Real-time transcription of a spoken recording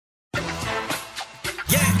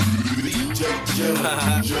Oh,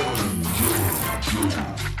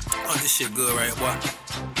 this shit good, right, boy?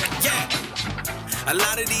 Yeah! A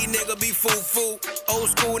lot of these niggas be foo-foo. Old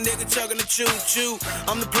school nigga chugging the choo-choo.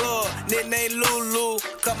 I'm the plug, nickname Lulu.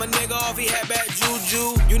 Cut my nigga off, he had bad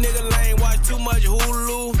juju. You nigga lame, watch too much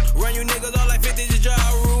Hulu. Run you niggas all like 50 to Ja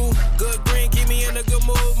Rule. Good green, keep me in a good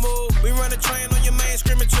mood. We run a train on your main,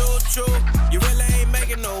 screaming choo-choo. You really ain't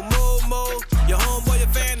making no move. Your homeboy, your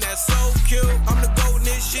fan, that's so cute. I'm the GOAT in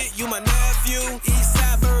this shit, you my nephew.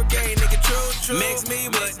 Eastside Bird Gang, nigga, true. Mix me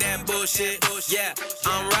with that bullshit. Yeah,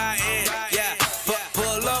 I'm riding. Yeah,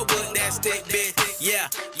 pull up with that stick, bitch. Yeah,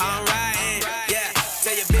 I'm riding. Yeah,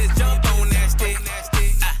 tell your bitch jump on that stick.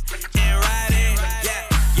 And riding. Yeah,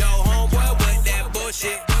 yo homeboy with that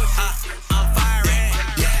bullshit. I'm firing.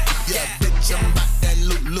 Yeah, bitch, I'm about that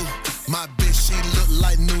Lulu. My bitch, she look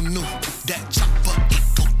like Nunu. That chopper, it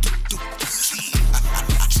go do.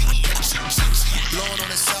 Blowing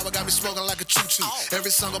on that sour, got me smoking like a choo-choo.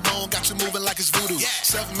 Every song of bone got you moving like it's voodoo.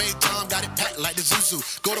 Self-made Tom, got it packed like the Zuzu.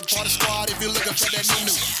 Go to Party Squad if you're looking for that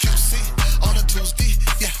new. QC on a Tuesday,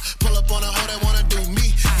 yeah. Pull up on a hoe that wanna do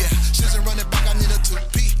me, yeah. She's running back, I need a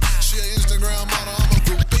 2P. She an Instagram model, I'm a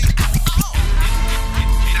groupie.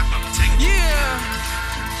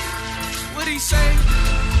 Yeah. What'd he say?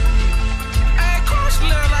 Hey, coach,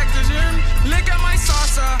 look like this, you hear me? Look at my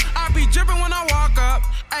salsa, I be dripping when I walk up.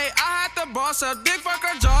 Ay, I had to boss up, dick fuck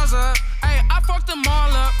her jaws up. Ay, I fucked them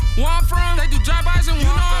all up. Where I'm from, they do drive-bys and walk-ups. You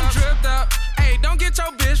know I'm dripped up. Ay, don't get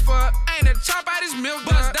your bitch fucked. Ain't the chop out his milk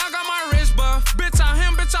bust. Down got my wrist buff. Bitch, I'm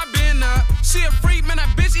him, bitch, I been up. She a freak, man, that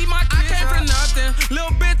bitch eat my kids. I came for nothing.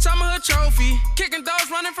 Little bitch, I'm a trophy. Kicking those,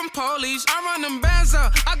 running from police. I run them bands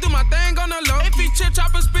up. I do my thing on the low. If he chip,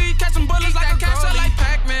 chopper speed, catch some bullets like a catcher like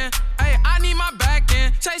Pac-Man. Ay, I need my back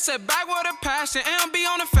end. Chase it back with a passion. And be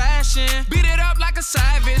on the fashion. Beat it up like a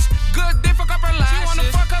savage. Good dick, fuck up her lashes. She wanna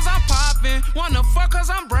fuck cause I'm popping. Wanna fuck cause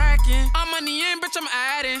I'm bracking. I'm money in, bitch, I'm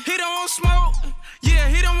adding. He don't want smoke. Yeah,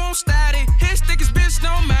 he don't want static. His stick is bitch,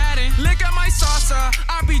 no matting. Look at my salsa.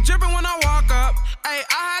 I be dripping when I walk up. Ay,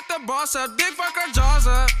 I had to boss up. Dick fuck her jaws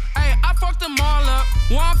up. Ay, I fucked them all up.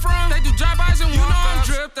 Where I'm from, they do drive-bys and walk-ups. You know I'm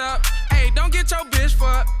dripped up. Ay, don't get your bitch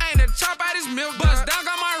fucked. Ain't the chop out his milk bust. Down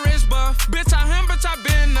got my wrist buff. Bitch, I'm him, bitch, I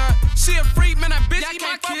been up. She a freak, man, that bitch eat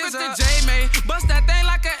my kids up. The J-May. Bust that thing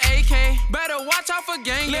like an AK. Better watch out for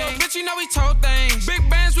gang. Little bitch, you know we told things. Big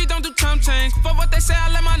bands, we don't do chump change. For what they say, I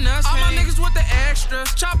let my nuts hang. All my niggas with the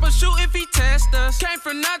extras. Chopper shoot if he test us. Came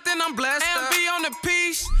for nothing, I'm blessed up. be on the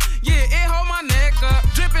piece. Yeah, it hold my neck up.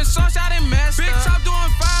 Dripping sauce, I done messed up. Big chop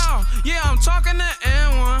doing foul. Yeah, I'm talking to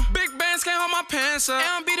N1. Big bands can't hold my pants up.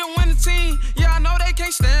 And be the winning team. Yeah, I know they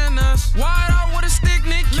can't stand us. Wide out with a stick,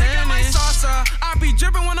 Nick Cannon. Look at my salsa. I be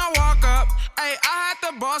dripping when I walk up. Ay, I had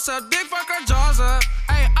to boss up. Dick fuck her jaws up.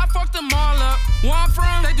 Ay, I fucked them all up. Where I'm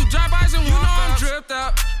from, they do drive-bys and walk-ups. You know I'm dripped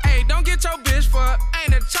up. Ay, don't get your bitch fucked.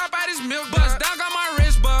 Ain't the chop out his milk bust. Down got my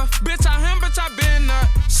wrist buff. Bitch, I'm him, bitch, I been up.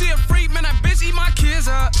 She a freak, man, that bitch eat my kids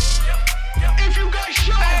up. If you got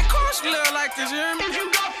show, hey, coach, look like this, you hear me? If you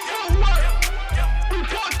got footwork,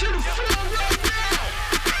 report to the field right now.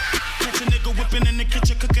 Catch a nigga whipping in the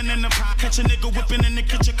kitchen, cooking in the pot. Catch a nigga whipping in the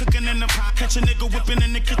kitchen, cooking in the pot. Catch a nigga whipping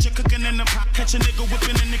in the kitchen, cooking in the pot. Catch a nigga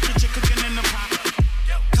whipping in the kitchen, cooking in the pot.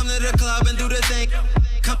 Come to the club and do the thing.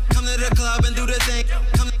 Come to the club and do the thing.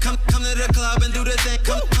 Come to the club and do the thing.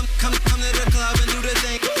 Come to the club and do the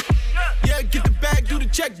thing. Yeah, get the bag, do the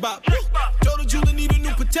check bop. Told the jeweler need a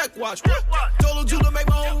new Protect watch. Told the jeweler make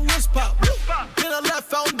my own wrist pop. Then I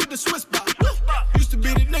left out and did the Swiss pop. Used to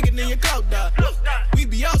be the nigga, then your clout died. We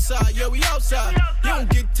be outside, yeah, we outside. You don't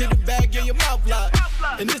get to the bag, yeah, your mouth lied.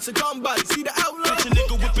 And it's a combine, see the outline. Catch a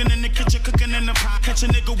nigga whipping in the kitchen, cooking in the pot. Catch a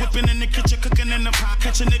nigga whipping in the kitchen, cooking in the pot.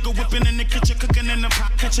 Catch a nigga whipping in the kitchen, cooking in the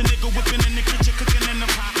pot. Catch a nigga whipping in the kitchen, cooking in the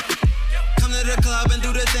pot. Come to the club and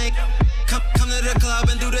do the thing. Come to the club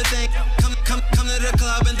and do the thing. Come to the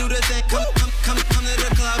club and do the thing. Come to the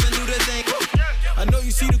club and do the thing. I know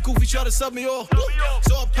you see the goofy try to sub me off.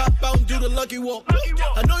 So I pop out and do the lucky walk.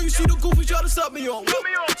 I know you see the goofy try to sub me on.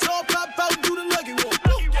 So I pop out and do the lucky walk.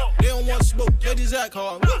 They don't want smoke, they just act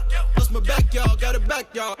hard. Plus my backyard, got a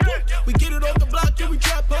backyard. We get it off the block and we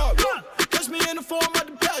trap hard. Catch me in the form of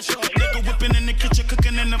the passion. Nigga whipping in the kitchen,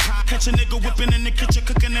 cooking in the pot. Catch a nigga whipping in the kitchen,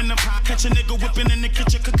 cooking in the pot. Catch a nigga whipping in the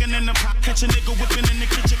kitchen, cooking in the pot. Catch a nigga whipping in the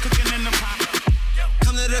kitchen, cooking in the pot.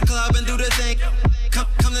 Come to the club and do the thing. Come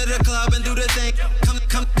to the club and do the thing. Come to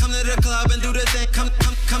the club and do the thing. Come to the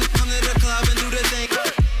club and do the thing.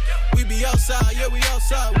 We be outside, yeah, we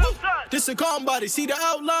outside. Woo. This a calm body, see the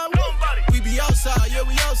outline. Woo. We be outside, yeah,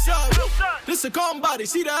 we outside. Woo. This a calm body,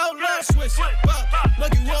 see the outline. Switch, pop,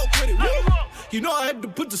 lucky walk with it. Woo. You know I had to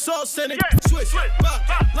put the sauce in it. Switch, bop,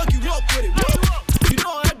 lucky walk with it. You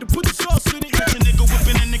know I had to put the sauce in it. Catch a nigga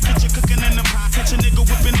whipping in the kitchen, cooking in the pot. Catch a nigga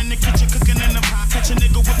whipping in the kitchen, cooking in the pot. Catch a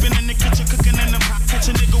nigga whipping in the kitchen, cooking in the pot. Catch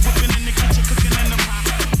a nigga whipping in the kitchen, cooking in the pot.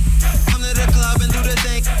 Come to the club and do the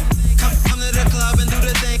thing. Come to the club and do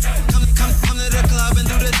the thing. Come to the club and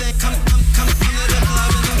do the thing. Come to the club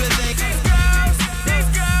and do the thing.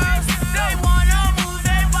 These girls, they wanna move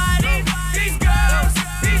their body. These girls,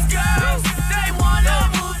 they wanna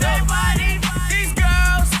move their body. These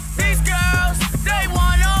girls, they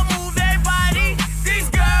wanna move their body. These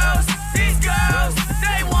girls,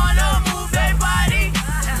 they wanna move their body.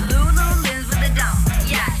 Lulu lives with a dome,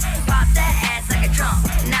 yeah. Pop that ass like a trunk,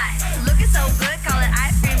 nice. Looking so good, call it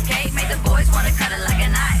ice cream cake. Make the boys wanna cut it like a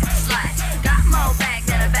knife. Slice, got more back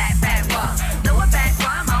than a backpack wall. Throw it back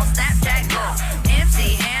while I'm on Snapchat call.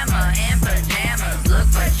 MC Hammer in pajamas. Look,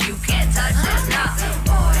 but you can't touch this, no. The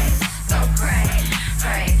boys go cray,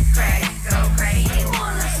 go cray. He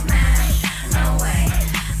wanna smash, no way.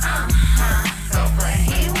 Go play.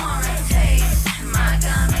 He wanna taste my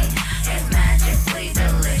gummy. It's magically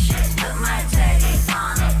delicious. Put my teddies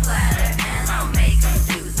on a platter and I'll make him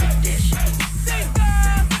do the dishes. These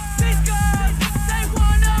girls, they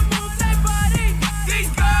wanna move their body.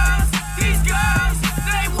 These girls,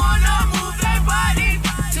 they wanna move their body.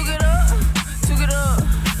 Took it up, took it up,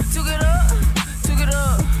 took it up, took it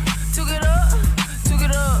up, took it up, took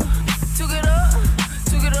it up, took it up,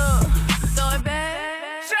 took it up. Throw it back.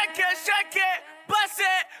 Shake it, bust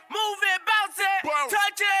it, move it, bounce it,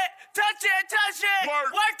 touch it, touch it, touch it,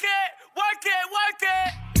 work it, work it, work it.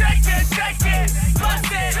 Shake it,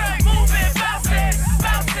 bust it, move it, bounce it,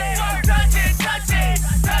 touch it, touch it,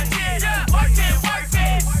 touch it, work it, work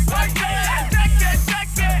it, work it.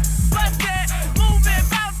 Shake it, bust it, move it,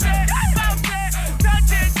 bounce it,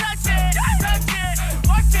 touch it, touch it, touch it,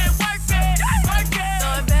 work it, work it, work it.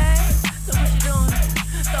 Throw it back, look what you doing.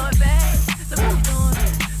 Throw it back, look what you doing.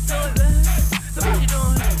 Throw it back, look what you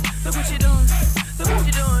doing. Look what you doing. Look what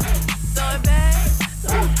you doing. Throw it back,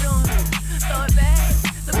 look what you doing. Throw it back,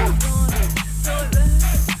 look what you doing. Throw it back,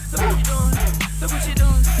 look what you doing. Look what you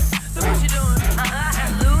doing. Look what you doing.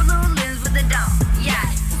 Lulu lives with a dome, yeah.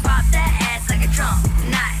 Pop that ass like a trunk,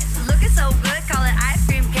 nice. Looking so good, call it ice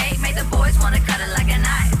cream cake. Make the boys wanna cut it like a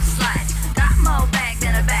knife. Slice, got more back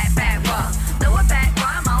than a backpack wall. Throw it back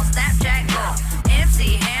while I'm on Snapchat call.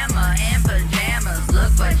 MC Hammer in pajamas.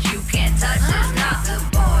 Look, but you can't touch this, no. The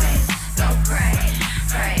boys go cray,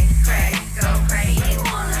 go cray. He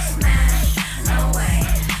wanna smash, no way.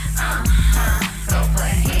 Go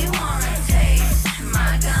play. He wanna taste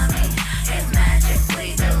my gummy. It's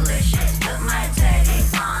magically delicious. Put my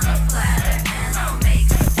teddies on a platter and I'll make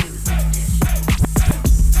him do the dishes.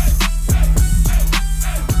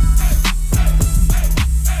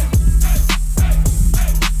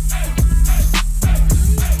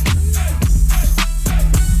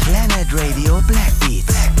 Planet Radio Black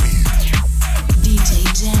Beats. DJ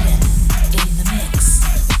Janet in the mix.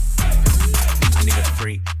 I need a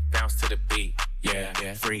freak, bounce to the beat,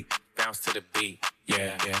 yeah. Freak, bounce to the beat,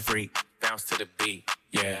 yeah. Freak, bounce to the beat,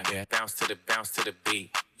 yeah. Bounce to the beat,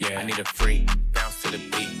 yeah. I need a freak, bounce to the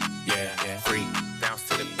beat, yeah. Freak, bounce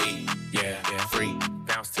to the beat, yeah. Freak,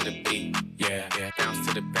 bounce to the beat, yeah. Bounce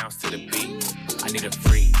to the beat. I need a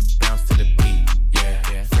freak, bounce to the beat,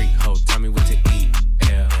 yeah. Freak hoe, tell me what to eat,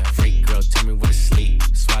 yeah. Freak girl, tell me what to sleep.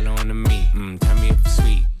 Swallow on the meat, tell me if it's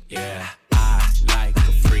sweet, yeah. I like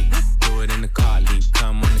a freak. Do it in the car, leave,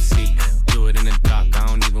 come on the seat. Do it in the dark, I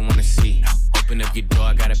don't even wanna see. Open up your door,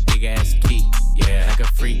 I got a big ass key. Yeah, like a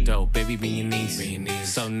freak though, baby, be your niece.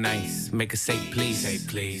 So nice, make her say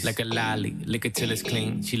please. Like a lolly, lick it till it's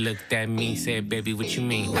clean. She looked at me, said, baby, what you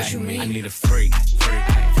mean? I need a freak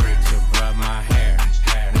to rub my hair.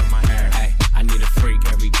 Ay, I need a freak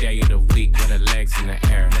every day of the week with her legs in the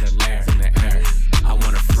air. I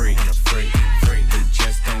want a freak who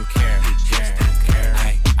just don't care.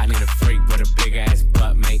 Ay, I need a freak with a big ass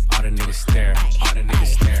butt, make all the niggas stare.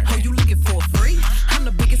 Oh, you looking for a freak? I'm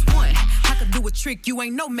the biggest one. I could do a trick you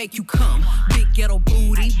ain't no make you come. Big ghetto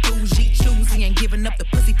booty, bougie, choosy, ain't giving up the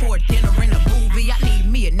pussy for a dinner in a movie. I need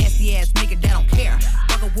me a nasty ass nigga that don't care.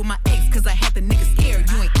 Fuck up with my ex, cause I had the nigga scared.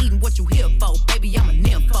 You ain't eating what you here for, baby, I'm a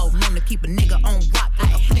nympho. Known to keep a nigga on rock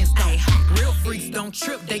like a Flintstone. Real freaks don't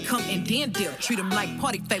trip, they come and then dip. Treat them like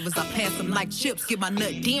party favors, I pass them like chips. Get my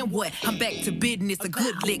nut, then what? I'm back to business, a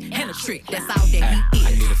good lick and a trick. That's all that he is.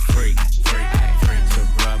 I need a freak to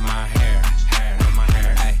rub my hair.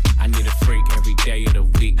 Ay, I need a freak every day of the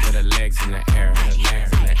week with her legs in the air.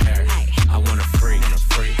 I want a freak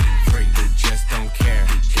who just don't care.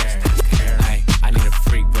 Ay, I need a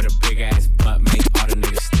freak with a big ass butt, make all the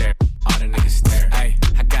niggas stare.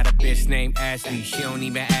 named Ashley. She don't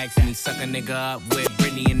even ask me. Suck a nigga up with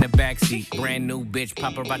Britney in the backseat. Brand new bitch,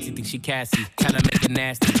 paparazzi think she Cassie. Tell her make it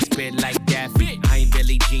nasty, spit like Daffy. I ain't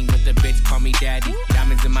Billie Jean, but the bitch call me daddy.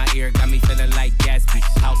 Diamonds in my ear, got me feeling like Gatsby.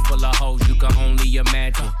 House full of hoes, you can only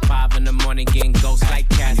imagine. 5 in the morning, getting ghosts like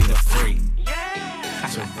Cassie. I need a freak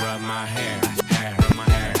to rub my hair.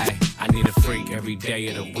 Ay, I need a freak every day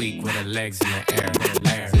of the week with her legs in the air.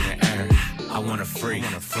 I want a freak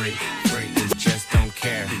who just don't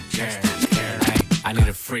care. Ay, I need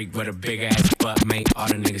a freak with a big ass butt, make all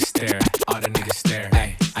the niggas stare.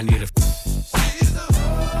 Ay, I need a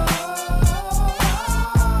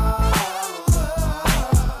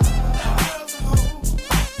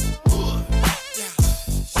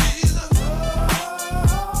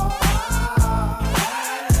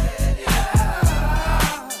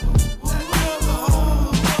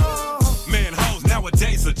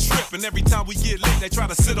And every time we get lit, they try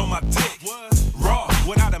to sit on my dick. Raw,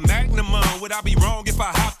 without a magnum on. Would I be wrong if I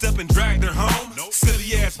hopped up and dragged her home? Nope.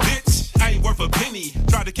 Silly ass bitch, I ain't worth a penny.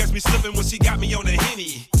 Tried to catch me slipping when she got me on the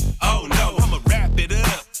Henny. Oh no, I'ma wrap it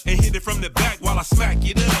up and hit it from the back while I smack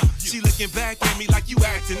it up. She looking back at me like you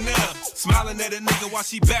acting up, smiling at a nigga while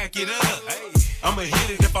she back it up. I'ma hit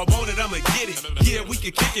it if I want it, I'ma get it. Yeah, we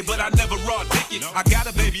can kick it, but I never raw dick it. I got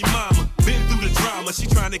a baby mama, been through the drama. She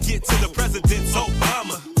trying to get to the president's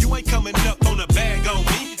Obama. You ain't coming up on a bag on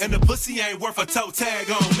me, and the pussy ain't worth a toe tag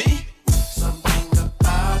on me. Something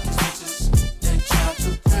about these bitches, they try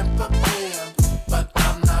to pimp a pimp, but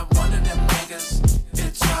I'm not one of them niggas.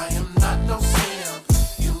 Bitch, I am not no simp.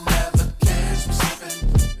 You never catch me slipping.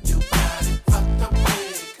 You got it fucked up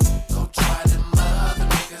quick. Go try them other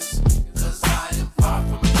niggas, cause I am far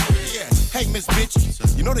from it. Yeah, hey Miss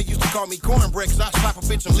Bitch, you know they used to call me cornbread, cause I slap a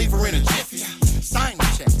bitch and leave her in a jiffy. Sign the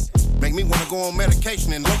checks. Make me wanna go on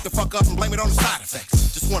medication and look the fuck up and blame it on the side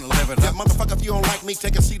effects. Just wanna live it up. Motherfucker, if you don't like me,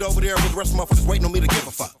 take a seat over there with the rest of the motherfuckers waiting on me to give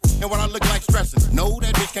a fuck. And when I look like stressing, no,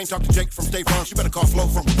 that bitch can't talk to Jake from State Farm. She better call Flo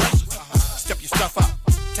from Progressive. Step your stuff up.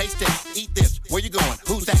 Taste this, eat this. Where you going?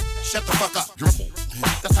 Who's that? Shut the fuck up. Dribble.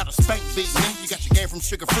 That's how the spank beat, man. You got your game from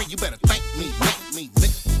Sugar Free. You better thank me, nigga.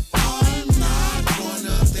 I'm not one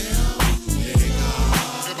of them, nigga.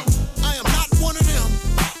 I am not one of them.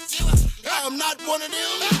 I am not one of them.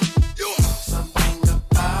 Something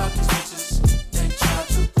about these bitches, they try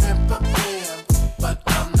to pimp a pimp, but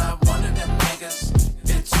I'm not one of them niggas.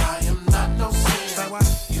 Bitch, I am not no simp.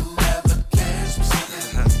 You never catch me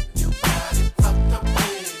slipping. You got it fucked up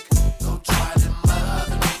quick. Go try them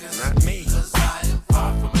other niggas. Not me. Cause I am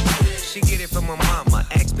far from it. She get it from her mama,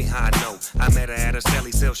 ask me how I know. I met her at a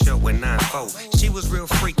Sally Sale show in 9-4. She was real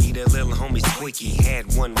freaky, the little homie Squeaky.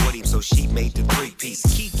 Had one with him, so she made the 3-piece.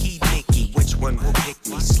 Kiki, Nikki, which one will pick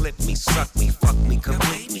me? Slip me, suck me, fuck me,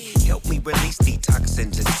 complete me. Help me release the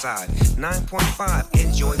toxins inside. 9.5,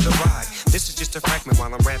 enjoy the ride. This is just a fragment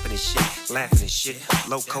while I'm rapping and shit. Laughing and shit,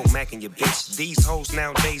 loco macking your bitch. These hoes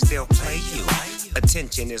nowadays, they'll play you.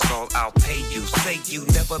 Attention is all I'll pay you. Say you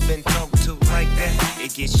never been talked to like that.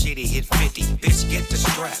 It gets shitty, hit 50, bitch, get the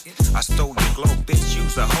strap. I stole your glow, bitch,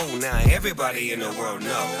 use a hoe. Now everybody in the world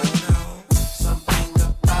know. Something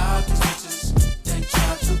about these bitches, they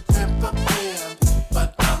try to pimp a pimp,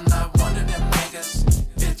 but I'm not one of them niggas.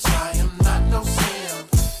 Bitch, I am not no simp.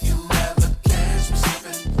 You never catch me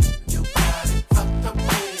slipping. You got it fucked up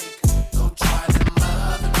quick. Go try them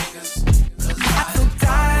other niggas, cause I'm so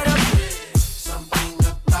tired of it. Something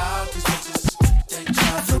about these bitches, they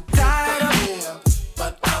try to pimp a pimp,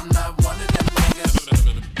 but I'm not one of them niggas.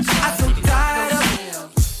 I'm so tired of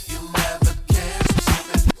it. You never catch me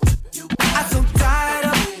slipping. You got it fucked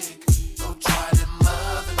up quick. Go try them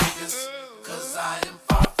other niggas, cause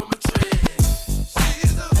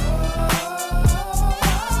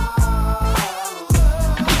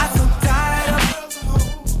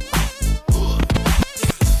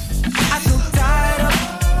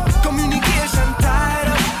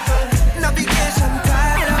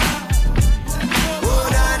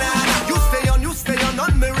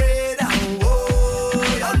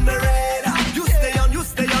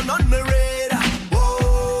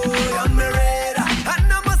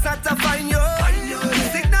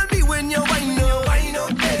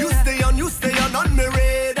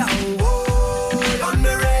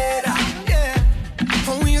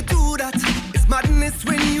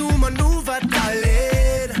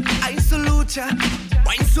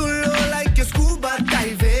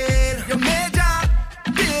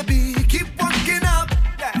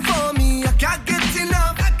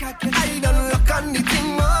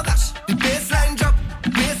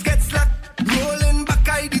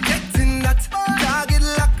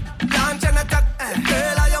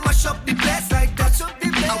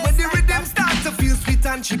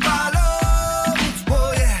ball out.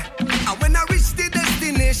 Oh yeah. And when I reach the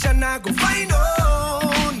destination, I go find out.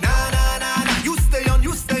 Nah, nah, nah, nah. You stay on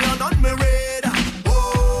me radar.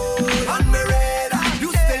 Oh, on me radar.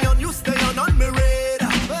 You stay on me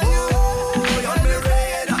radar. Oh, on me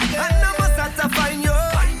radar. And I must have to find you.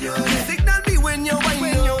 You signal me when you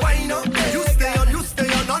wind up. You stay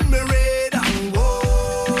on me radar.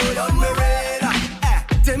 Oh, on me radar.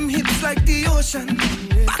 Them hips like the ocean.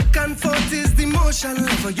 Back and forth is the motion.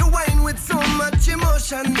 Love you wine with so much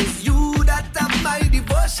emotion. It's you that have my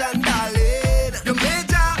devotion, darling. You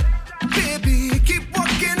major, baby, keep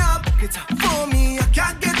walking up. For me, I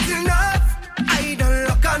can't get enough. I don't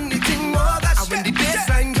look on the thing more. And when the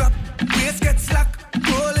bassline drop, waist gets slack.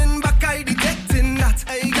 Rolling back, I detecting that.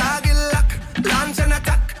 I got it lock, launch and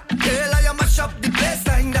attack. Girl, I mash up the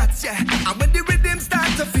bassline, that's yeah. And when the rhythm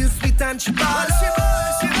starts to feel sweet and she ball, she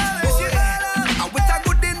ball, she ball, she ball. And with a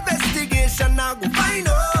good investigation, I go find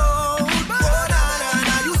out. Oh, nah, nah,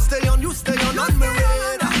 nah. You stay on me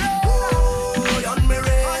radar. Oh, on me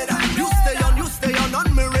radar. You stay on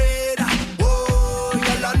me radar. Oh,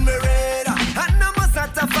 you're on me radar. And I must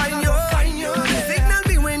have to find you. Signal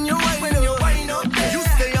me when you wind up. You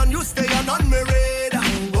stay on me radar.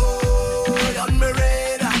 Oh, on me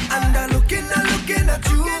radar. And I'm looking at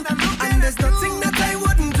you. And there's nothing that I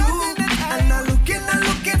wouldn't do. And I'm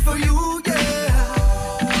looking for you,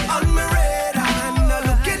 yeah. On me radar. And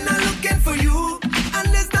I'm looking for you. And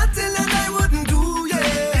there's nothing that I wouldn't do,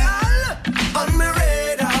 yeah. On me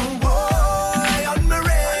radar, boy. On me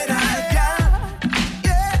radar, yeah.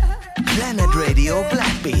 Planet Radio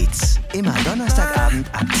Black Beats. Immer Donnerstagabend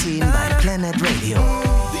ab 10 bei Planet Radio.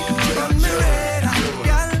 On me radar,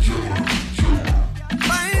 yeah.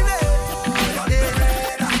 Find it, yeah.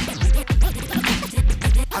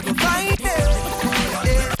 I go find it, yeah.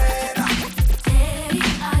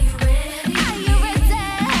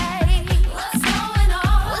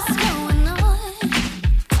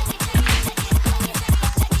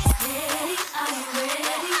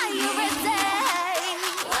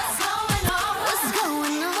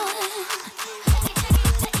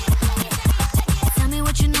 Tell me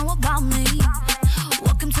what you know about me.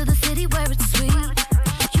 Welcome to the city where it's sweet.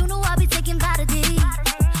 You know I'll be taking Vitamin.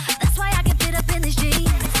 That's why I can fit up in this jeans.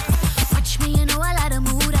 Watch me, you know I like to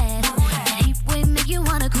move that. That heat wave make you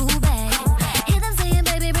wanna cool back. Hear them saying,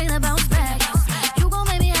 baby, bring the bounce back. You gon'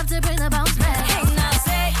 make me have to bring the bounce back. Hey, now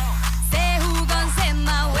say who gon' send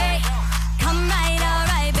my way? Come right,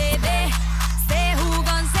 alright, baby. Say who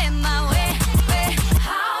gon' send my way?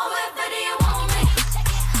 However do you want me?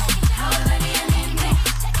 However do you need me?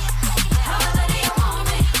 However do you want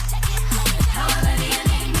me? However do you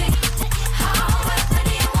need me? However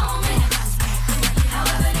do you want me?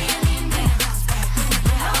 However do you need me?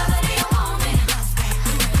 However do you want me?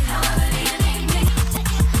 However do you need me?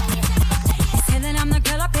 Say that I'm the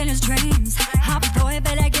girl up in his dreams. Hot boy,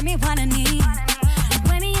 better give me what I need.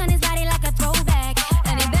 Wear me on his body like a throwback,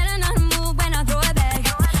 and he better not move when I throw it back.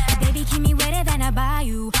 Baby, keep me waiting, then I buy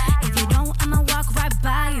you. If you don't, I'ma walk right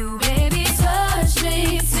by you. Baby, touch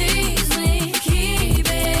me, tease me, keep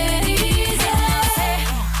it easy.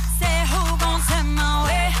 Say who gon' send my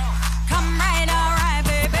way? Come right, alright,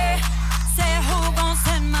 baby. Say who gon'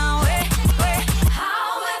 send my way?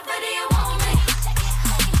 However do you want me?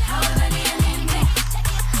 However do you need me?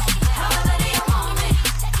 However do you want me?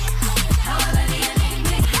 However do you need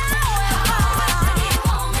me? However do you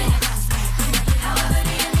want me? However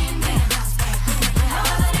do you need me?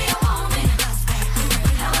 However do you want me?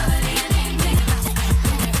 However do you need me?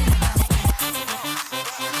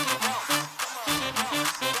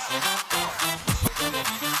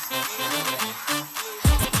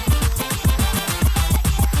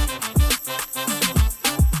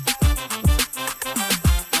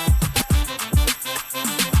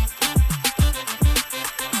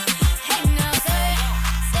 Hey, now say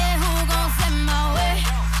who gon' send my way?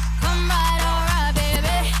 Come right, alright,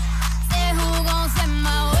 baby. Say who gon' send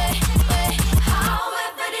my way?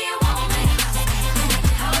 However do you want me?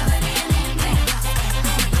 However do you need me?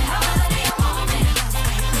 However do you want me?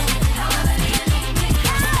 However do you need me?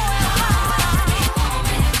 However do you want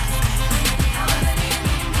me? However do you need me? However do you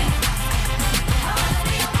want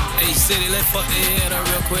me? Hey, city, let's fuck the head up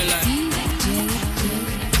real quick like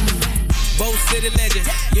Both city legend,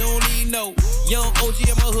 you don't need no young OG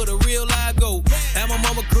in my hood, a real live go. At my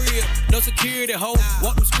mama crib, no security hoe.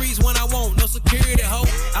 Walk them streets when I want, no security hoe.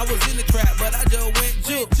 I was in the trap, but I just went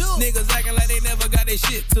juke. Niggas acting like they never got their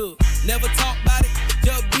shit took. Never talk about it,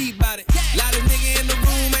 just be about it. Lot of nigga in the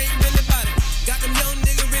room ain't really about it. Got them young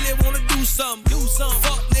niggas really wanna do something.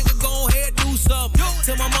 Fuck nigga, go ahead, do something.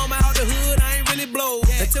 Tell my mama out the hood, I ain't really blow.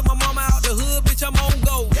 And tell my mama out the hood, bitch, I'm on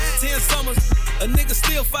go. A nigga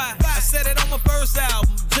still fire. I said it on my first album.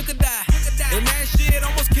 Took a die. And that shit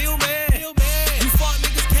almost killed me. You fuck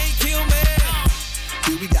niggas can't kill me.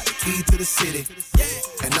 Yeah, we got the key to the city.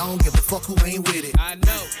 And I don't give a fuck who ain't with it. I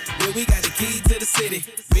know. Yeah, we got the key to the city.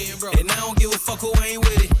 And I don't give a fuck who ain't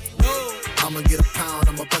with it. No. I'ma get a pound,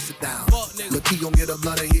 I'ma bust it down. Look, he gon' get a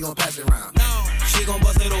blunt and he gon' pass it around. No. She gon'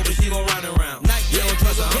 bust it open, she gon' run around. You don't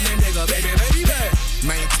trust her, I'm that nigga, baby.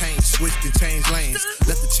 Maintain, switched and change lanes.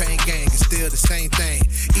 Left the chain gang, it's still the same thing.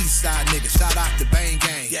 East side niggas, shout out the Bang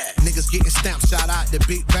Gang. Niggas getting stamped, shout out the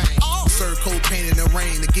Big Bang. Serve cocaine in the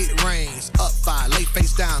rain to get rains. Up 5, lay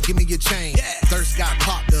face down, give me your chain. Thirst got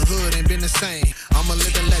popped, the hood ain't been the same. I'm a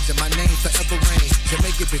living legend, my name forever reign.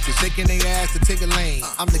 Jamaican bitches shaking their ass to take a lane.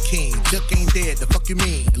 I'm the king, Juck ain't dead, the fuck you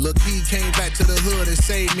mean? Look, he came back to the hood and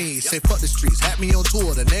saved me. Say fuck the streets, had me on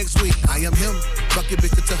tour the next week. I am him, fuck your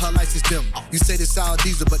bitch until her lights is dim. You say this sour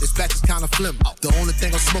diesel, but this batch is kinda flim. The only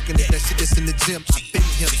thing I'm smoking is that shit that's in the gym. I been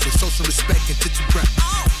him, so show some respect and touch your breath.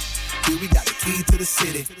 Yeah, we got the key to the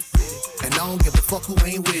city. And I don't give a fuck who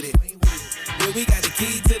ain't with it. Yeah, we got the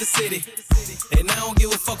key to the city. And I don't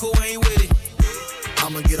give a fuck who ain't with it.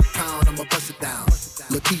 I'ma get a pound, I'ma bust it down.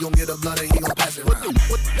 Look, he gon' get a blunt and he gon' pass it around.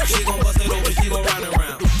 She gon' bust it over, she gon' run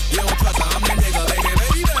around. You don't trust her, I'm that nigga,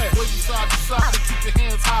 baby. Wave side to side and keep your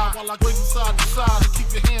hands high. While I wave side to side and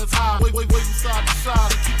keep your hands high. Wave side to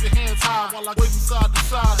side and keep your hands high. While I wave side to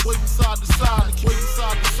side, wave side to side and keep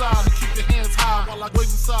side to side and keep your hands high. While I wave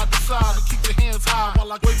side to side and keep your hands high.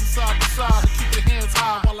 While I wave side to side and keep your hands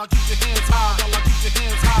high. While I keep your hands high. While I keep your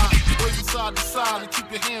hands high. Wave side to side and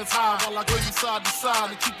keep your hands high. While I wave side to side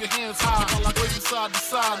and keep your hands high. While I wave side to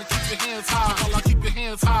side and keep your hands high. While I keep your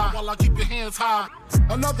hands high. While I keep your hands high.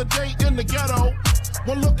 Another day in the ghetto.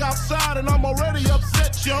 One look outside and I'm already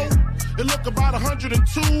upset, yo. It look about 102.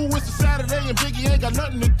 It's a Saturday and Biggie ain't got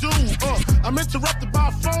nothing to do. I'm interrupted by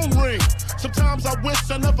a phone ring. Sometimes I wish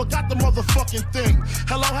I never got the motherfucking thing.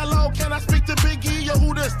 Hello, can I speak to Biggie? Yo,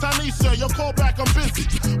 who this? Tanisha, yo, call back, I'm busy.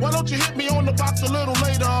 Why don't you hit me on the box a little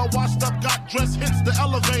later? Washed up, got dressed, hits the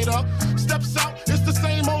elevator. Steps out, it's the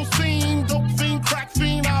same old scene. Dope fiend, crack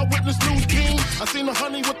fiend, eyewitness news king. I seen the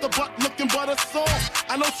honey with the butt looking butter soft.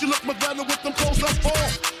 I know she look my better with them clothes up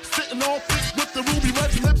off. Sitting all thick with the ruby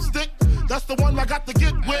red lipstick. That's the one I got to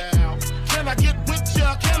get with. Can I get with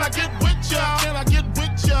ya? Can I get with ya? Can I get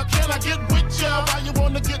with ya? Can I get with ya? Why you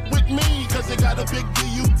wanna get with me? Cause it got a big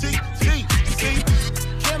B-U-T-T.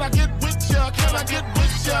 Can I get with ya? Can I get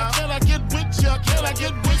with ya? Can I get with ya? Can I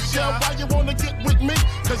get with ya? Why you wanna get with me?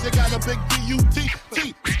 Cause you got a big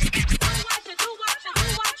B-U-T-T.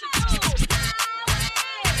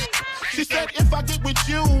 She said, if I get with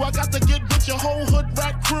you, I got to get with your whole hood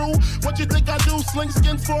rat crew. What you think I do? Sling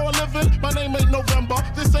skins for a living? My name ain't November,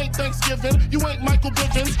 this ain't Thanksgiving. You ain't Michael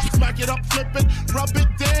Bivins. Smack it up, flip it, rub it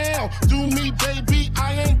down. Do me, baby,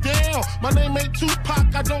 I ain't down. My name ain't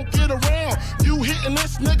Tupac, I don't get around. You hitting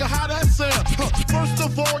this nigga, how that sound? First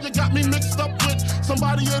of all, you got me mixed up with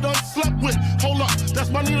somebody you done slept with. Hold up, that's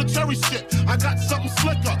my Nina Cherry shit. I got something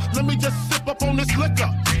slicker, let me just sip up on this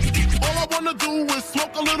liquor. All I wanna do is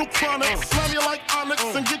smoke a little chronic, slam you like Onyx,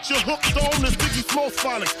 and get you hooked on this Biggie Smalls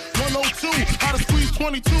phonics. 102, how to squeeze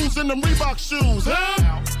 22s in them Reebok shoes,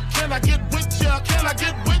 huh? Can I get with ya? Can I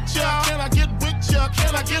get with ya? Can I get with ya?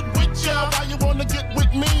 Can I get with ya? Why you wanna get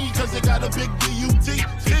with me? Cause you got a big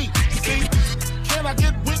B-U-T-T. Can I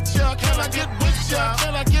get with ya? Can I get with ya?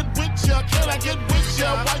 Can I get with ya? Can I get with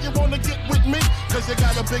ya? Why you wanna get with me? Cause you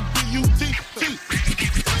got a big B-U-T-T.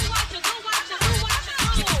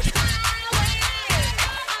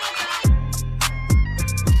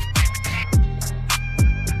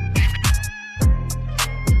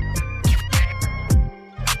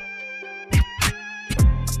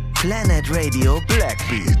 Planet Radio Black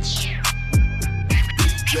Beats.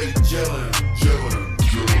 DJ Jellin.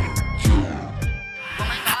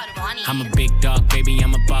 I'm a big dog, baby,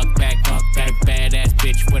 I'm a buck back. Got a badass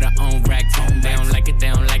bitch with her own racks. They don't like it,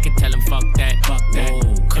 tell them fuck that.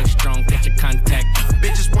 Whoa, Kush strong, get your contact.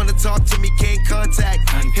 Bitches wanna talk to me, can't contact.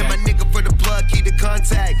 Hit my nigga for the plug, keep the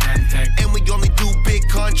contact. And we only do big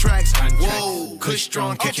contracts. Whoa, Kush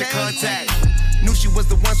strong, catch your contact. Knew she was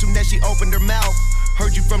the one soon as she opened her mouth.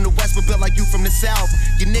 Heard you from the west, but built like you from the south.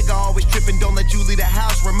 Your nigga always tripping, don't let you leave the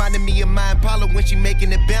house. Reminding me of my Impala when she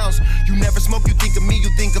making it bounce. You never smoke, you think of me, you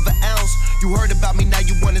think of an ounce. You heard about me, now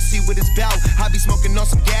you wanna see what it's bout. I be smoking on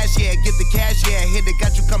some gas, yeah, get the cash, yeah. Hit it,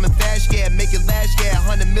 got you coming fast, yeah, make it last, yeah.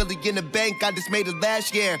 100 million in the bank, I just made it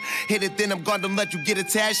last year. Hit it, then I'm gone, don't let you get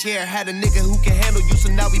attached, yeah. Had a nigga who can handle you, so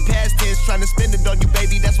now we past tense. Trying to spend it on you,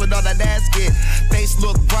 baby, that's what all that ass get. Face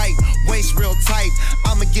look right, waist real tight.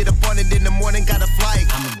 I'ma get up on it in the morning, got a flight.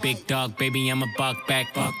 like. I'm a big dog, baby, I'm a buck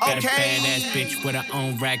back. Got a badass bitch with her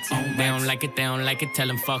own racks. They don't like it, tell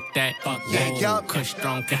them fuck that. Yeah, Kush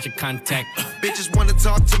strong, catch your contact. Bitches wanna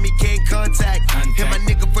talk to me, can't contact. Hit my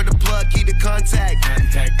nigga for the plug, he the contact.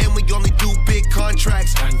 And we only do big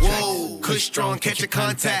contracts. Whoa, Kush strong, catch a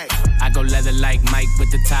contact. I go leather like Mike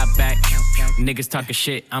with the top back. Niggas talking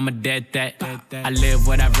shit, I'm a dead that. I live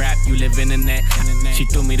what I rap, you live in the net. She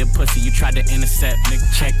threw me the pussy, you tried to intercept.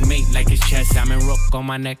 Checkmate like it's chess, I'm in rook on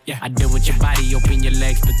my neck. I deal with your body, open your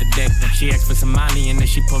legs, split the deck. She asked for some Molly and then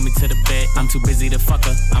she pulled me to the bed. I'm too busy to fuck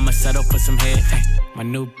her, I'ma settle for some head. My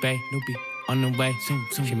new bae, newbie, on the way.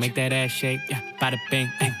 She make that ass shake, bada bing.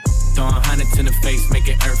 Throwing hundreds in the face, make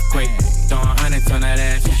it earthquake. Throwing hundreds on that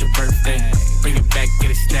ass, it's your birthday. Bring it back,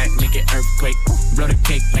 get it stacked, make it earthquake. Blow the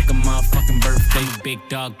cake like a motherfucking birthday. Big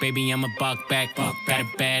dog, baby, I'm a buck back. Got a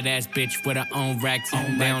badass bitch with her own racks.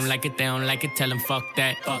 They don't like it, tell them fuck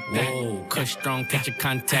that. Whoa, Kush strong, catch your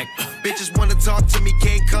contact. Bitches wanna talk to me,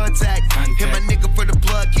 can't contact. Hit my nigga for the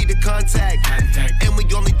plug, he the contact. And we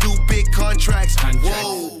only do big contracts.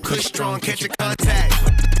 Whoa, Kush strong, catch a contact.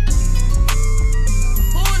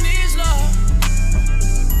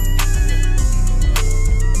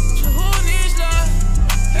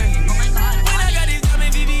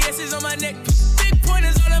 On my neck, big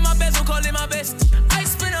pointers all in my bezel, call it my best. I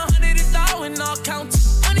spend 100,000 all count.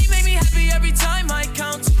 Money make me happy every time I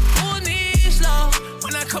count. Who needs love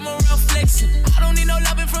when I come around flexing? I don't need no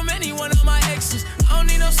loving from anyone of my exes. I don't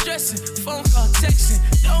need no stressing, phone call, texting.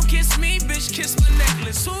 Don't kiss me, bitch, kiss my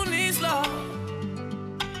necklace. Who needs love?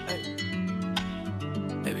 Hey.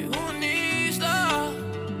 Baby, who needs love?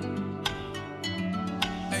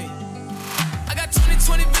 Hey. I got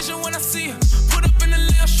 20/20 vision when I see her. Put up in the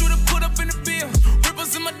lounge, shooter, put up in the bill.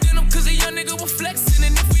 Ripples in my denim, cause a young nigga was flexing.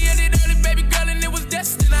 And if we ended early, baby girl, and it was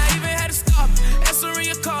destined, I even had to stop, answering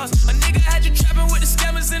your calls. A nigga had you trapping with the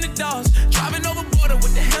scammers and the dogs. Driving over border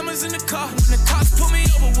with the hammers in the car. When the cops pull me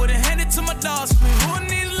over, would've handed to my dogs. I mean, who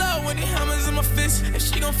needs love with the hammers in my fist? If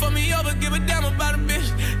she gon' fuck me over, give a damn about a bitch.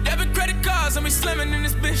 Debit credit cards, I be slamming in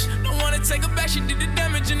this bitch. Don't wanna take her back, she did the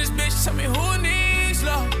damage in this bitch. Tell me who needs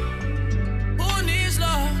love? Who needs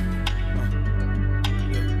love?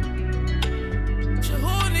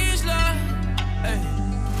 Hey.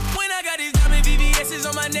 When I got these diamond VVS's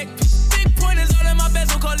on my neck, big pointers all in my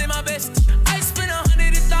bezel, call it my best. I spend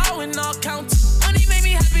 100,000 all count. Money make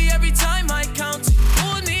me happy every time I count.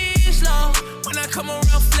 Who needs love when I come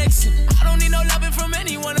around flexing? I don't need no loving from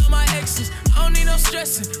anyone of my exes. I don't need no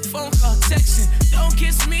stressing, phone call, texting. Don't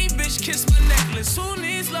kiss me, bitch, kiss my necklace. Who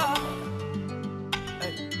needs love?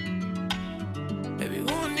 Hey. Baby,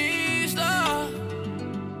 who needs love?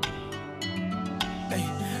 Hey.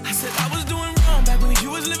 I said I was doing wrong back when you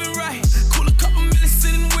was living right. Cool a couple minutes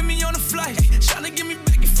sitting with me on the flight. Tryna get me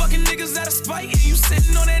back, you fucking niggas out of spite. And you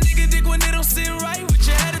sitting on that nigga dick when they don't sit right. With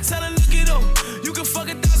your head to tell her, look it up. You can fuck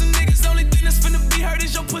 1,000 niggas, the only thing that's finna be hurt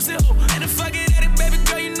is your pussy hole. And if I get at it, baby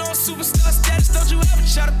girl, you know I'm superstar status. Don't you ever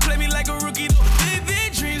try to play me like a rookie though. Big,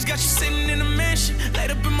 big dreams got you sitting in a mansion.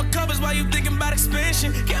 Laid up in my covers while you thinking about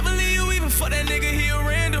expansion. Can't believe you even fuck that nigga, he a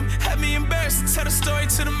random. Had me embarrassed to tell the story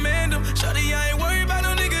to the mandem. Shawty, I ain't worried about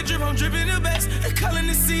no nigga drip, I'm dripping the best. They're calling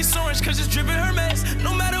the sea orange cause it's dripping her mess.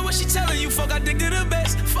 No matter what she telling you, fuck, I dick to the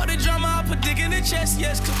best. Fuck the drama, I put dick in the chest,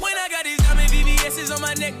 yes. Cause when I got these diamond VVS's on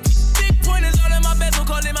my neck, big pointers all in my bezel,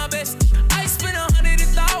 call it my best. I spend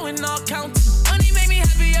 100,000 all count. Money make me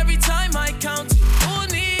happy every time I count. Who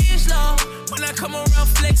needs love when I come around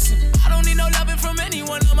flexing? I don't need no loving from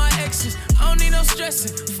anyone of my exes. I don't need no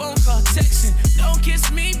stressing, phone call, texting. Don't kiss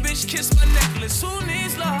me, bitch, kiss my necklace. Who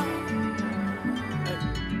needs love?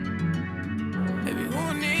 Baby,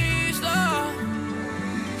 who needs love?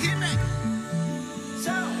 Hit me.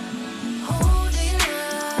 So, Who do you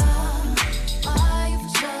love? Are you for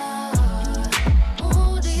sure? Who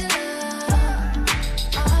do you love?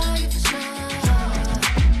 Are you for sure?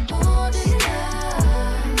 Who do you love?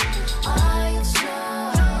 Are you for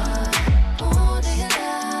sure? Who do you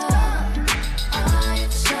love? Are you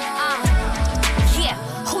for sure? Yeah,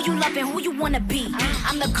 who you loving, who you wanna be?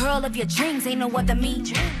 I'm the girl of your dreams, ain't no other me.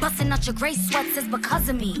 Busting out your gray sweats is because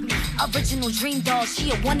of me. Original dream doll,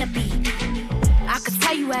 she a wannabe. I could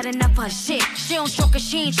tell you had enough of her shit. She don't stroke her,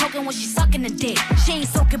 she ain't choking when she sucking the dick. She ain't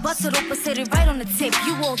soaking, bust it open, sit it right on the tip.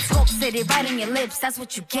 You all talk, sit it right on your lips, that's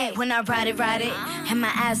what you get. When I ride it. And my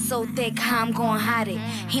ass so thick, how I'm gon' hide it.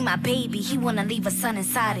 He my baby, he wanna leave a son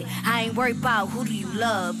inside it. I ain't worried about who do you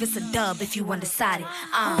love, it's a dub if you undecided.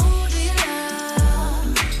 Who do you love?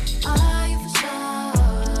 Are you for sure?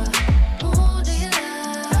 Who do you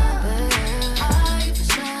love? Are you for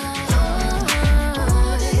sure? Who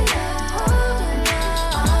do you love?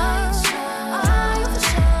 Are you for sure? Are you for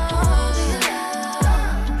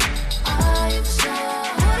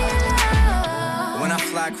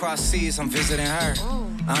fly across seas, I'm visiting her.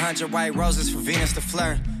 100 white roses for Venus to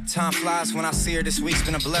flirt. Time flies when I see her, this week's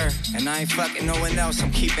been a blur. And I ain't fucking no one else,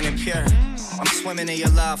 I'm keeping it pure. I'm swimming in your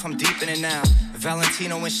love, I'm deep in it now.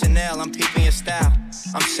 Valentino and Chanel, I'm peeping your style.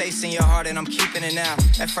 I'm chasing your heart and I'm keeping it now.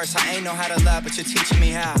 At first I ain't know how to love, but you're teaching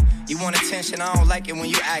me how. You want attention, I don't like it when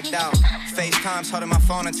you act out. FaceTime's holding my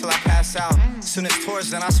phone until I pass out. Soon as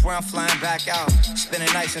tours, then I swear I'm flying back out.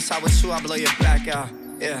 Spending nights inside with you, I blow your back out.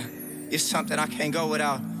 Yeah, you're something I can't go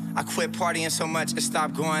without. I quit partying so much and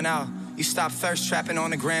stopped going out. You stop thirst trapping on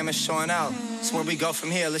the gram and showing out. So where we go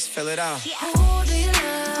from here, let's fill it out. Who do you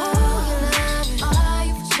love? Are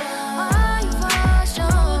you for sure? Are you for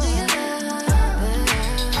sure? Who do you love?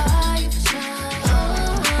 Are you for sure? Who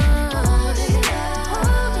do you love?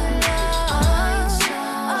 Are you for sure?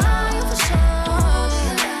 Are you for sure?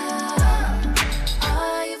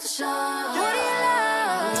 Are you for sure? Who do you love?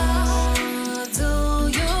 Do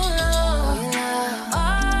you love?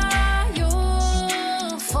 Are you for sure?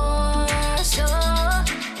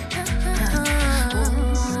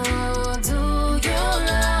 Do you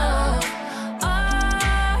love?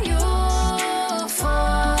 Are you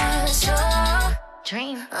for sure?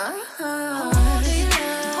 Dream. Who do you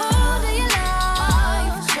love? Who do you love? Are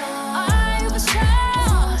you for sure? Are you for sure?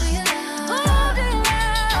 Who do you love? Who do you love?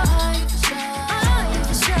 Are you for sure? Are you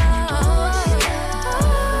for sure? Who do you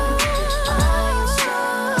love? Are you for sure?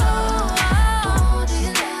 Who do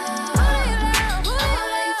you love? Are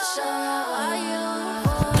you for sure? Are you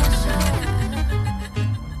for sure?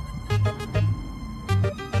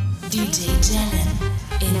 DJ Jellin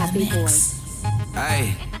in the mix. Hey,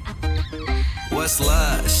 what's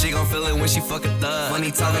love? She gon' feel it when she fuck a thug.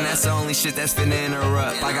 Money talking, that's the only shit that's finna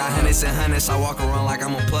interrupt. I got hundreds and hundreds, I walk around like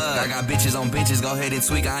I'm a plug. I got bitches on benches, go ahead and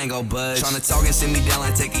tweak, I ain't gon' budge. Tryna talk and sit me down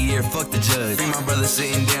like take a year, fuck the judge. Free my brother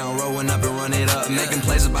sitting down, rolling up and run it up. Making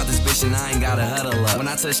plays about this bitch and I ain't gotta huddle up. When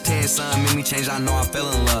I touch 10, something made me change, I know I fell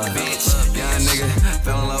in love. Bitch, young nigga,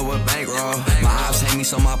 fell in love with bankroll. My ops hate me,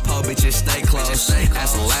 so my pole bitches stay close.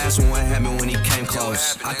 That's the last one, what happened when he came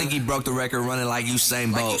close. I think he broke the record running like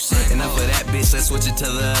Usain Bolt. Enough of that bitch, let's switch it to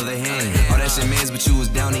the other hand. All that shit mans, but you was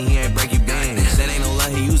down and he ain't break you bands. That ain't no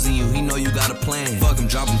love, he using you, he know you got a plan. Fuck him,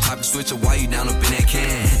 drop him, top and switch it while you down up in that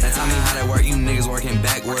can. Now tell me how that work, you niggas working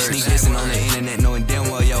backwards. Sneak dissing on the internet, knowing damn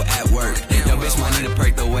well yo at work. Yo bitch might need a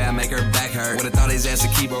perk the way I make her back hurt. Would've thought his ass a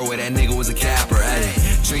keyboard where that nigga was a capper,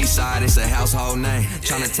 ayy. Tree side, it's a household name.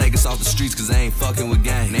 Tryna take us off the streets cause they ain't fucking with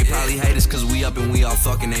gang. They probably hate us cause we up and we all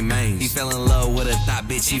fucking they main. He fell in love with a thought,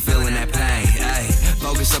 bitch, he feeling that pain, ayy.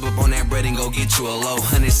 Focus up on that bread and go get you a low.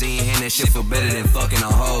 Hundreds in your hand, that shit feel better than fucking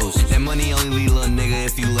on hoes. That money only lead little nigga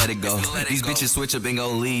if you let it go. These bitches switch up and go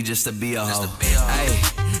lead just to be a hoe.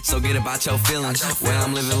 Ayy, so get about your feelings. When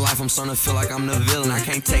I'm living life, I'm starting to feel like I'm the villain. I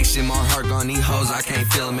can't take shit, my heart gone, these hoes, I can't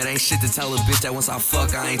feel them. It ain't shit to tell a bitch that once I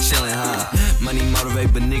fuck, I ain't chillin', huh? Money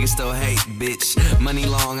motivate, but niggas still hate, bitch. Money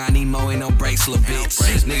long, I need more, ain't no breaks, little bitch.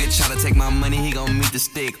 Nigga try to take my money, he gon' meet the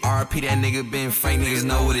stick. RP that nigga been fake, niggas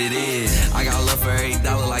know what it is. I got love for every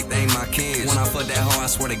dollar like they ain't my kids. When I fuck that hoe, I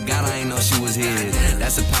swear to God, I ain't know she was his.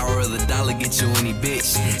 That's the power of the dollar, get you any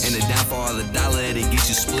bitch. And the downfall of the dollar, it get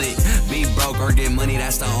you split. Be broke or get money,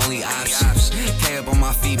 that's the only option. K up on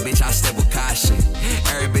my feet, bitch, I step with caution.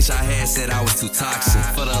 Every bitch I had said I was too toxic.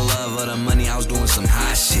 For the love of the money, I was doing some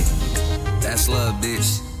hot shit. That's love,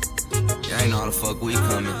 bitch. You ain't know how the fuck we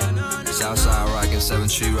coming. Southside rockin', 7th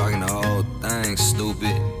Street rockin' the whole thing,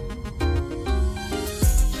 stupid.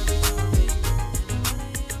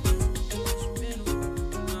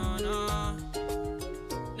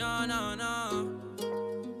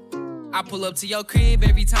 I pull up to your crib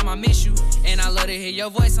every time I miss you. And I love to hear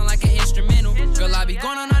your voice sound like an instrumental. Girl, I be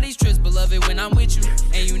going on all these trips, but love it when I'm with you.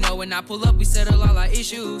 And you know when I pull up, we settle all our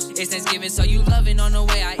issues. It's Thanksgiving, so you loving on the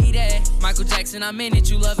way I eat it. Michael Jackson, I'm in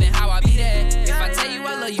it, you loving how I be that. If I tell you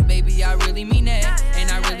I love you, baby, I really mean that.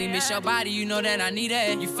 And I really miss your body, you know that I need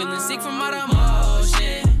that. You feeling sick from all the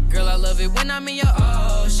motion. Girl, I love it when I'm in your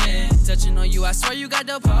ocean. Touching on you, I swear you got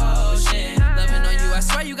the potion. Loving on you, I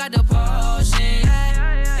swear you got the potion.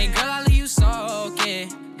 And girl, I leave you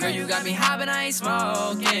soaking. Girl, you got me high, but I ain't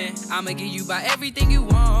smoking. I'ma give you by everything you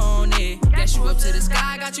wanted. Dash you up to the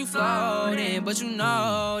sky, got you floating. But you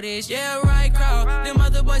know this, yeah, right crowd. Them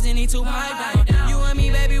other boys, they need to pipe down. You and me,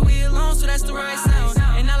 baby, we alone, so that's the right sound.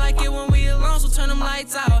 And I like it when we alone, so turn them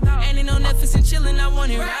lights out. And ain't no Netflix and chillin', I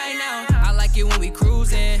want it right now. I like it when we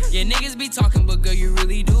cruising. Yeah, niggas be talking, but girl, you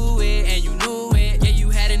really do it. And you knew it. Yeah, you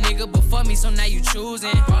had a nigga before me, so now you choosing.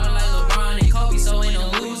 Ballin' like LeBron and Kobe, so ain't no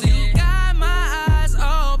losing. You got my eyes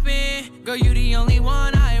open. Girl, you the only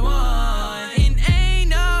one I want. And ain't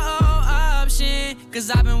no option,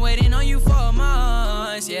 cause I've been waiting on you for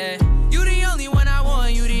months, yeah. You the only one I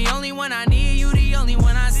want, you one I need, you the only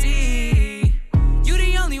one I see. You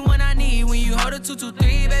the only one I need when you hold a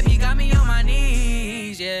 223, baby, got me on my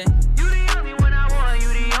knees, yeah. You the only one I want, you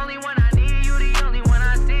the only one I need, you the only one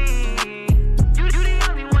I see. You the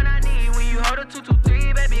only one I need when you hold a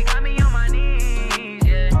 223, baby, got me on my knees,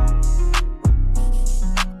 yeah.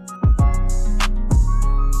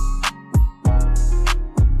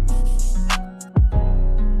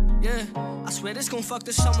 Yeah, I swear this gon' fuck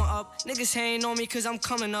the summer up. Niggas hating on me cause I'm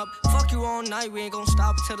coming up. Fuck you all night, we ain't gon'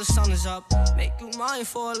 stop until the sun is up. Make you mine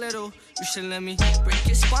for a little, you should let me break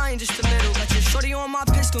your spine just a little. Got your shorty on my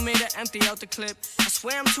pistol, made her empty out the clip. I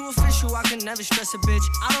swear I'm too official, I can never stress a bitch.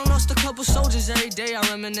 I done lost a couple soldiers every day, I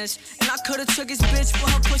reminisce. And I could've took his bitch, but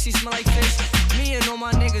her pussy smell like fish. Me and all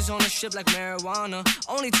my niggas on the ship like marijuana.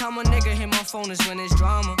 Only time a nigga hit my phone is when it's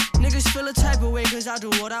drama. Niggas feel a type of way cause I do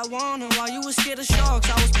what I wanna. While you was scared of sharks,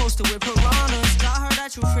 I was posted with piranhas. I heard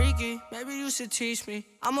that you freaky, maybe you should teach me.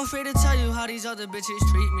 I'm afraid to tell you how these other bitches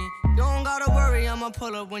treat me. You don't gotta worry, I'ma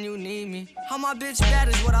pull up when you need me. How my bitch bad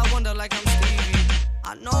is what I wonder, like I'm Stevie.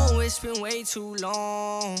 I know it's been way too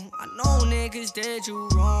long. I know niggas did you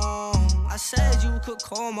wrong. I said you could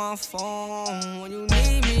call my phone when you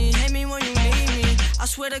need me. Hit me when you need me. I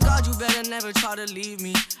swear to God you better never try to leave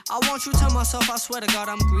me. I want you to myself, I swear to God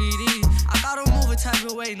I'm greedy. I gotta move a type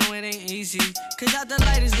of way, no it ain't easy. Cause at the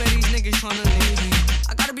light is where these niggas tryna leave me.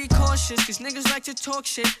 I gotta be cautious, cause niggas like to talk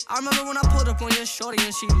shit. I remember when I pulled up on your shorty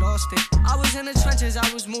and she lost it. I was in the trenches,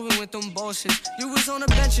 I was moving with them bosses. You was on the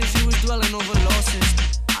benches, you was dwelling over losses.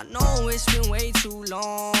 I know it's been way too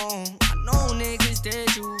long. I know niggas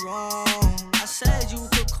did you wrong. I said you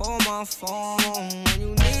could call my phone when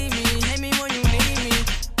you need me. Hit me when you need me.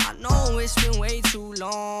 I know it's been way too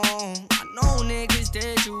long. I know niggas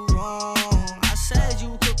did you wrong. I said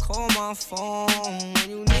you could call my phone when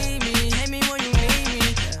you need me. Hit me when you need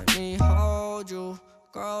me. Let me hold you.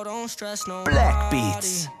 Girl, don't stress nobody. Black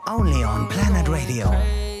Beats, only on Planet Radio.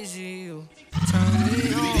 Crazy, you turn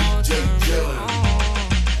me on, turn me on.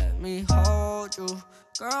 Let me hold you.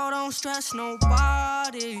 Girl, don't stress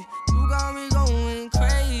nobody. You got me going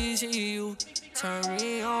crazy. You turn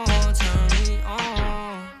me on, turn me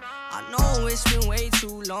on. I know it's been way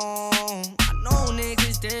too long. I know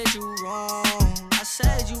niggas did you wrong. I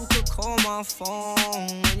said you could call my phone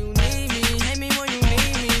when you need me. Hit me when you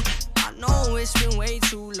need me. I know it's been way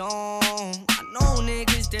too long. I know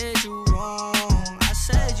niggas did you wrong. I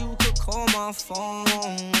said you could call my phone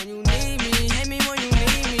when you need me. Hit me when you need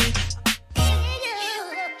me.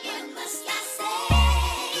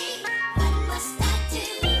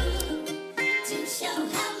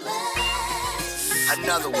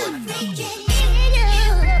 Another one.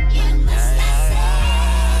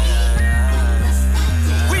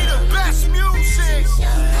 We the best music.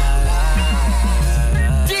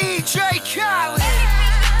 DJ Khaled.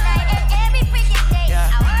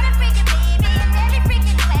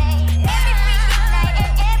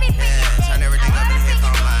 Turn everything up in the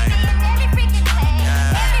headphone line.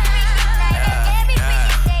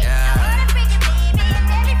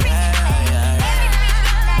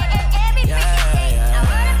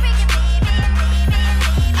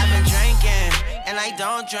 I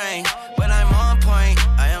don't drink, but I'm on point.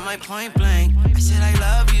 I am my point blank. I said I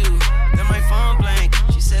love you, then my phone blank.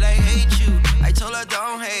 She said I hate you. I told her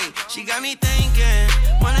don't hate. She got me thinking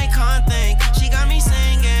when I can't think. She got me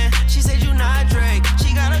singing. She said you not Drake.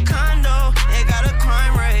 She got a condo, it got a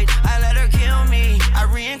crime rate. I let her kill me, I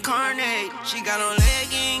reincarnate. She got on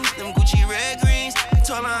leggings, them Gucci red greens. I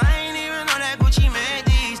told her I ain't even know that Gucci made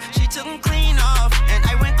these. She took them clean off, and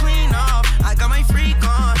I went clean off. I got my freak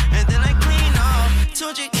on, and then I clean off.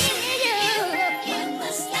 Told you, what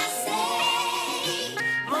must I say?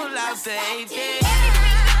 Moolah, baby.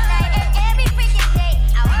 Every freaking day,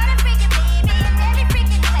 I wanna freaking baby. Every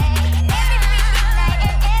freaking day,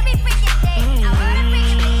 every freaking day, I wanna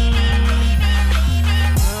freaking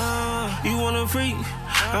baby. You wanna freak?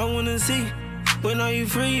 I wanna see. When are you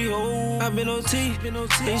free? Oh, I've been OT.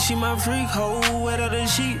 And she my freak, hoe, wet out the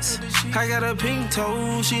sheets. I got a pink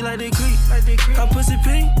toe, she like the creep. Her pussy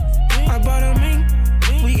pink, I bought a mink.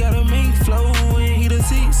 We got a mink flow and heater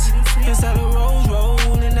seats. Inside the rose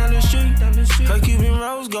rolling down the street. Her Cuban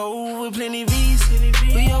rose gold with plenty V's.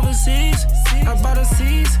 We overseas, I bought a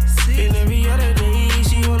seats. And every other day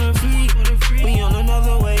she wanna freak. We on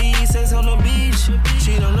another way, sex on the beach.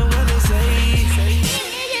 She don't know what to say.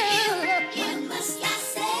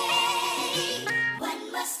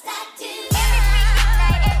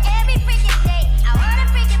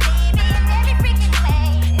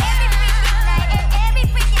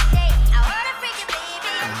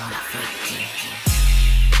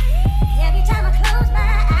 Every time I close my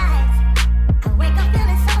eyes, I wake up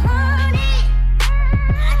feeling so hard.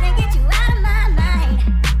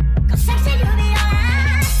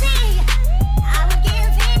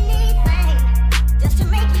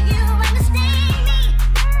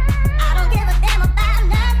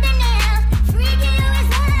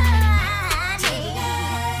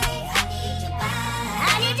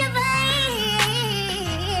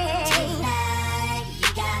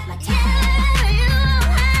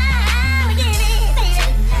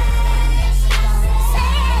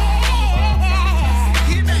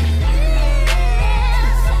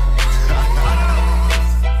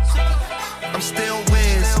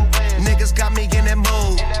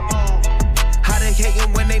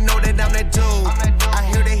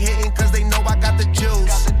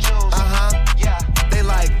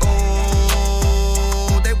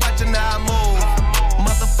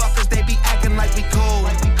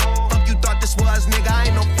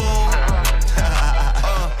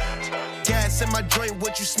 my joint,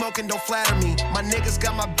 what you smoking, don't flatter me. My niggas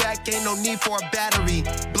got my back, ain't no need for a battery.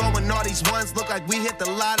 Blowing all these ones, look like we hit the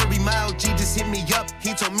lottery. My LG just hit me up,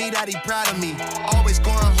 he told me that he proud of me. Always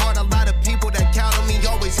going hard, a lot of people that count on me.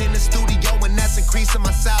 Always in the studio, and that's increasing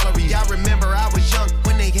my salary. I remember I was young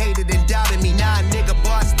when they hated and doubted me. Now a nigga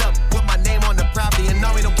bossed up, with my name on the property, and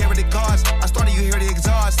now we don't care what it costs. I started, you hear the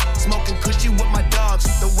exhaust, smoking cushy with my dogs.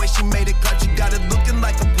 The way she made it cut, you got it looking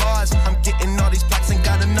like applause. I'm getting all these plaques and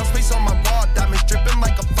got enough space on my wall. Diamonds dripping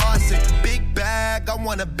like a faucet. Big bag, I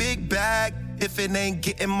want a big bag. If it ain't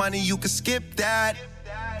getting money, you can skip that.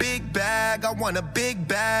 Big bag, I want a big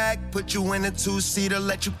bag. Put you in a two-seater,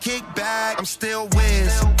 let you kick back. I'm still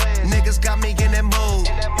whiz. Niggas got me in that mood.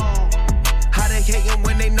 How they hating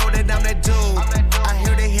when they know that I'm that dude? I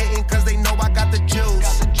hear they hating cause they know I got the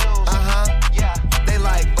juice. They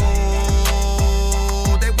like,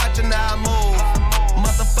 ooh, they watching how I move.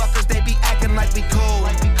 Motherfuckers, they be acting like we cool.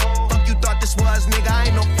 Fuck you thought this was, nigga, I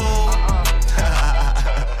ain't no fool.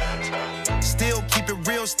 Still keep it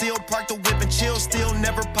real, still park the whip and chill. Still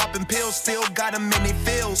never popping pills, still got them in they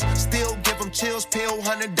feels. Still give them chills, pill,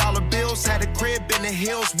 $100 bills. Had a crib in the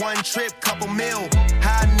hills, one trip, couple mil.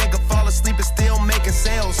 High nigga fall asleep and still making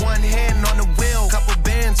sales. One hand on the wheel, couple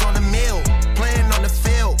bands on the mill. Playing on the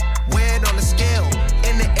field, weird on the scale.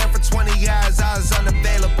 In the air for 20 years, I was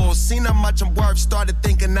unavailable. Seen how much I'm worth, started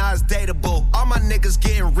thinking I was dateable. All my niggas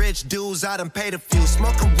getting rich, dudes, I done paid a few.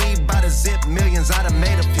 Smoking weed by the zip, millions, I done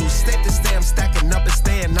made a few. Stick to stay, I'm stacking up and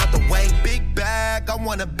staying out the way. Big bag, I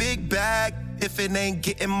want a big bag. If it ain't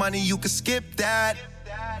getting money, you can skip that.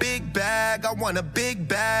 Big bag, I want a big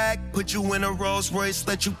bag. Put you in a Rolls Royce,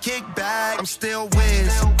 let you kick back. I'm still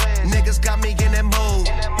whiz. Niggas got me in that mood.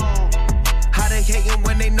 How they hating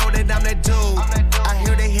when they know that I'm that dude? I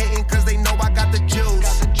hear they hating cause they know I got the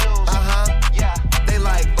juice. They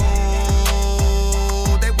like,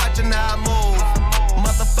 ooh, they watching how I move.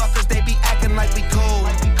 Motherfuckers, they be acting like we cool.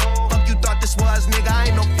 Fuck you thought this was, nigga, I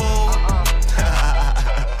ain't no fool.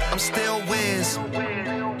 I'm still whiz.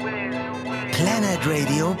 Planet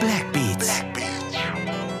Radio Black Beats.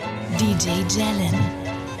 DJ Jellin.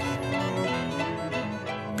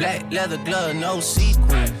 Black leather glove, no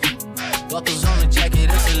sequin. Buckles on the jacket,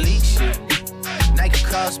 it's elite shit. Nike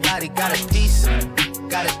crossbody, got a piece in.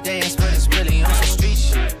 Gotta dance, but it's really on some street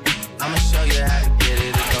shit. I'ma show you how to get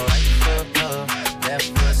it. It go right foot up, left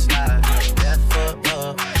foot slide. Left foot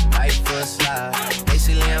up, right foot slide.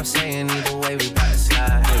 Basically, I'm saying either way, we bout to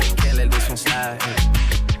slide. Hey, can't let this one slide. Hey.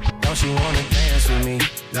 Don't you wanna dance with me?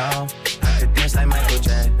 No, I could dance like Michael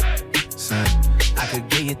Jackson. I could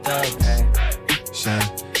get you thug passion.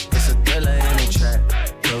 It's a thriller in the trap.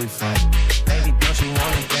 Where we from? Baby, don't you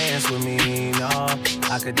wanna dance with me? No,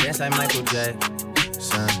 I could dance like Michael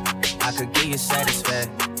Jackson. I could give you satisfaction.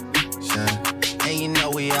 And you know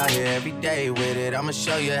we out here every day with it. I'ma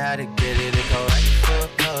show you how to get it. It go right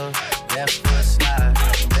foot up, left foot slide.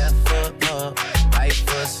 Left foot up, right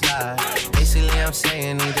foot slide. Basically, I'm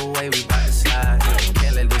saying either way, we bout to slide.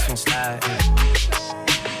 Can't let this one slide.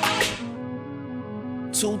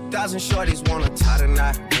 2,000 shorties wanna tie the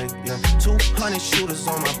knot, yeah. 200 shooters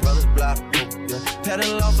on my brother's block, yeah.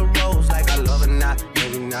 Pedal off the roads like I love it, not,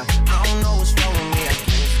 maybe not. I don't know what's wrong with me, I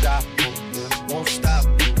can't stop, yeah. Won't stop,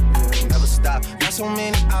 yeah. Never stop. Got so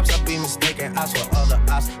many ops, I be mistaken ops for other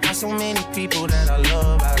ops. Got so many people that I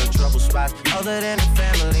love out of trouble spots. Other than the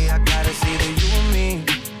family, I gotta see the you and me.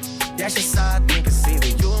 That's just how I think it's either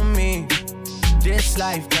you and me. This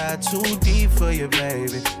life got too deep for you,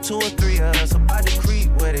 baby. 2 or 3 of us about to creep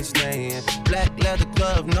where they stayin'. Black leather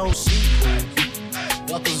glove, no sequins.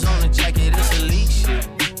 Buckles on the jacket, it's elite shit.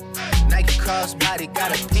 Nike crossbody, got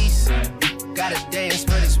a piece in. Gotta dance,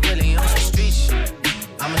 but it's really on some street shit.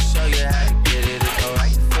 I'ma show you how to get it. It go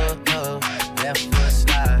right foot up, left foot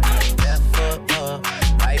slide. Left foot up,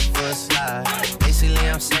 right foot slide. Basically,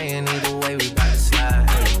 I'm saying either way, we bout to slide.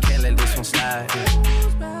 Can't let this one slide.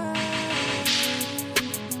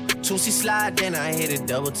 2C slide, then I hit it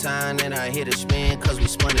double time, then I hit a spin, cause we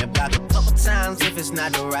spun that block a couple times. If it's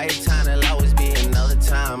not the right time, there'll always be another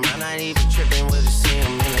time. I'm not even tripping, we'll just see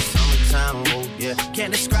them in the summertime, whoa, yeah.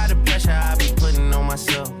 Can't describe the pressure I be putting on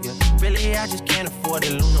myself, yeah. Really, I just can't afford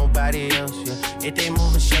to lose nobody else, yeah. If they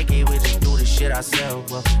moving shaky, we just do the shit ourselves,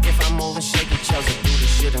 well. If I'm moving shaky, Chelsea do the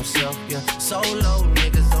shit himself, yeah. Solo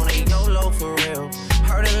niggas on a YOLO for real.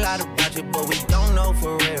 Heard a lot about you, but we don't know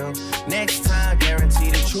for real. Next time, guarantee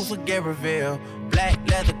the truth will get revealed. Black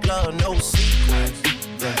leather glove, no sequins.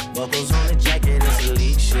 Yeah, buckles on the jacket, it's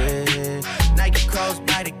elite shit. Nike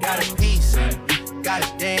crossbody, got a piece in. Gotta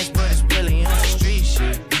dance, but it's really on the street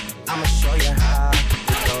shit. I'ma show you how.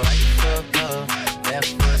 Just go right foot up,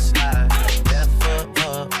 left foot slide. Left foot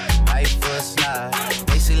up, right foot slide.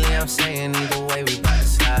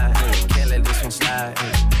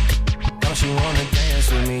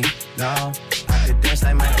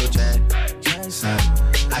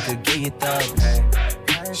 could give you the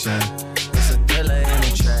passion. It's a thriller in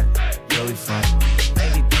the track, where we from?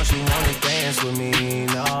 Baby, don't you wanna dance with me?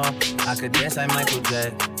 No, I could dance like Michael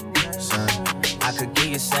Jackson. I could give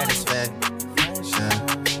you satisfaction.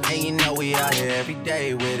 And you know we out here every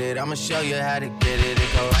day with it. I'ma show you how to get it.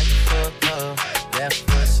 It go right foot up, left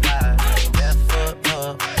foot slide, left foot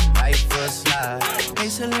up, right foot slide.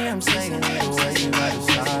 Basically, I'm saying either way you gotta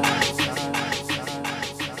slide.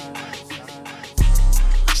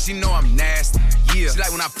 She know I'm nasty, yeah. She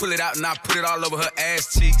like when I pull it out and I put it all over her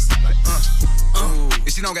ass cheeks. Like, and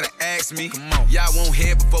she don't gotta ask me. Come on, y'all won't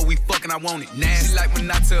head before we fucking. I want it nasty. She like when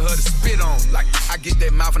I tell her to spit on. Like I get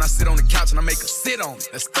that mouth and I sit on the couch and I make her sit on it.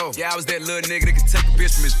 Let's go. Yeah, I was that little nigga that could take a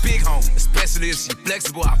bitch from his big home. Especially if she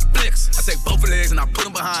flexible, I flex. I take both her legs and I put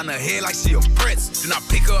them behind her head like she a pretzel. Then I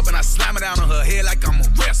pick her up and I slam her down on her head like I'm a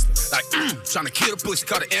wrestler. Like trying to kill the pussy,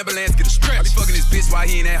 call the ambulance, get a stretch. I be fucking this bitch while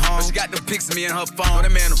he ain't at home. But she got them pics of me in her phone.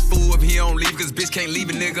 That man a fool if he don't leave, cause bitch can't leave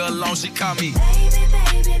a nigga alone. She call me baby,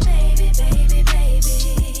 baby, baby, baby,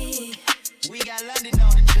 baby. We got London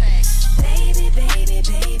on the track. Baby, baby,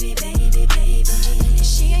 baby, baby, baby.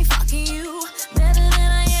 She ain't fucking you better than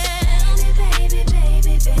I am. Baby,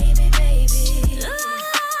 baby, baby, baby.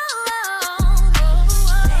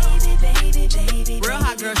 Baby, baby, baby. Real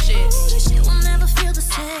hot girl shit. This shit will never feel the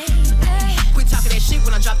same. Quit talking that shit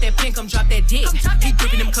when I drop that pin, come drop that dick. He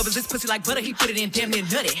gripping them covers, this pussy like butter, he put it in damn near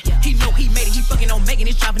nutty. He know he made it, he fucking on Megan,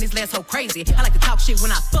 it's driving his last so crazy. I like to talk shit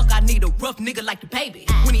when I fuck, I need a rough nigga like the baby.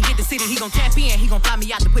 When he hit the city, he gon' tap in, he gon' fly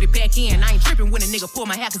me out to put it back in. I ain't tripping when a nigga pull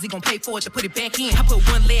my hair, cause he gon' pay for it to put it back in. I put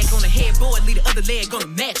one leg on the headboard, leave the other leg on the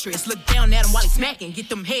mattress. Look down at him while he smacking, get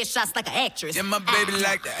them headshots like an actress. Yeah, my baby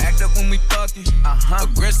like to act up when we fucking.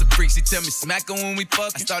 Aggressive freak, she tell me smack her when we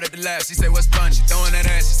fucking. I started to laugh, she say what's fun? She throwing that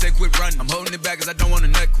ass, she say quit running. I'm holding it back cause I don't wanna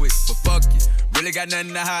nut quick. But fuck it, really got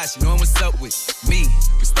nothing to hide, she knowin' what's up with me.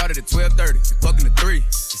 We started at 12:30, we fucking at 3.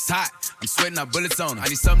 It's hot, I'm sweating out bullets on her. I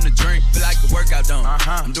need something to drink, feel like a workout on.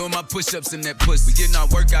 I'm doing my push-ups in that pussy, we getting our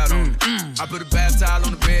workout on it. I put a bath towel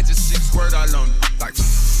on the bed, just shit squirt all on it. Like,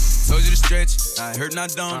 told you to stretch, I hurt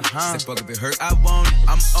not don't. She said fuck if it hurt, I want it,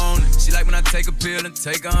 I'm on it. She like when I take a pill and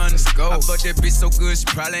take a honey. I fuck that bitch so good, she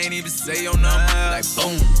probably ain't even say your number. Like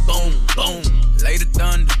boom, boom, boom, lay the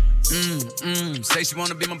thunder. Say she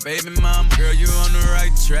wanna be my baby mama. Girl, you on the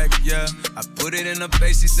right track, yeah. I put it in her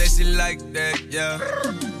face, she say she like that, yeah.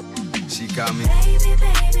 She call me baby,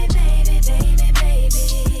 baby, baby, baby,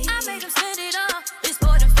 baby. I made him spend it all, this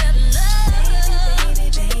boy done fell in love. Baby,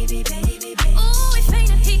 baby, baby, baby, baby. Ooh, he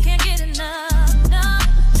fainted, he can't get enough. No,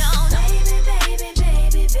 no, no. Baby, baby,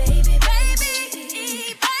 baby, baby, baby, baby.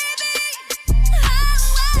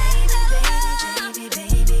 Baby,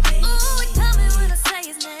 baby, baby. Ooh, he call me when I say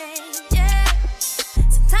his name, yeah.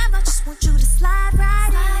 Sometimes I just want you to slide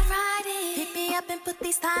right in. Pick me up and put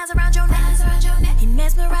these thighs around your neck. He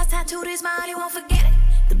mesmerized, tattooed his mind, he won't forget it.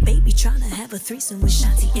 The baby tryna have a threesome with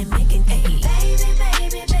Shanti and Megan. Baby, baby,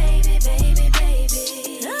 baby, baby, baby, baby.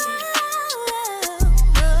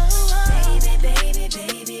 Baby, baby,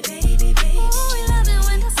 baby, baby, baby. Ooh, we love it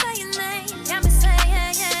when I say your name. Got me saying,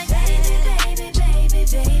 yeah, yeah, yeah. Baby, baby, baby,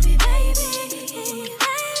 baby, baby.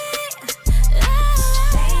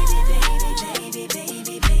 Baby,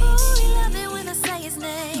 baby, baby. Ooh, we love it when I say his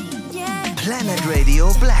name, yeah. Planet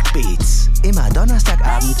Radio Black Beats. Immer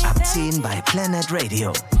Donnerstagabend ab 10 bei Planet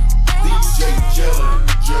Radio. DJ Jellin,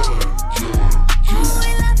 Jellin, Jellin, Jellin.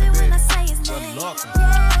 We love it when I say his name.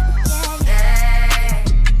 Yeah.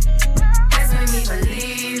 That's made me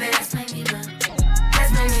believe it. That's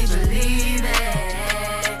made me believe it.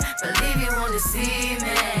 Believe you won't deceive me.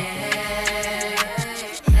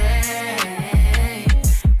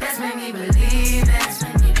 That's made me believe it. That's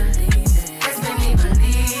made me believe it. That's made me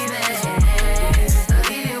believe it.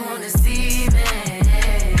 Believe you won't deceive me.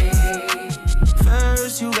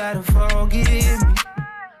 First you gotta forgive me.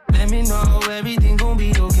 Let me know everything gon'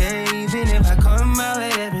 be okay. Even if I come out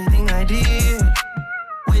with everything I did,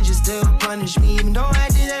 would you still punish me even though I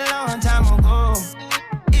did it a long time ago?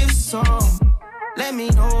 If so, let me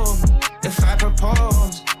know. If I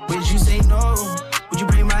propose, would you say no? Would you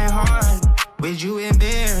break my heart? Would you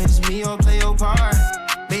embarrass me or play your part?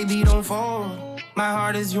 Baby, don't fold, my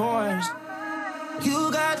heart is yours.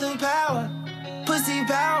 You got the power, pussy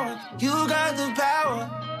power. You got the power,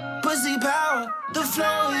 pussy power. The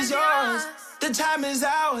flow is yours, the time is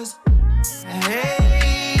ours.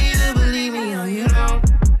 Hey, to believe me or you don't.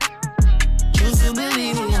 Choose to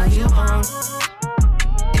believe me or you won't.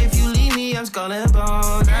 If you leave me, I'm skull and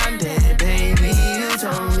bone. I'm dead, baby, you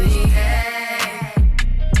told me. Hey,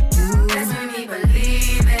 that's made me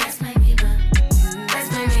believe it.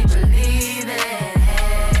 That's made me believe it.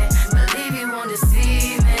 Believe you won't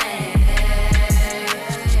deceive me.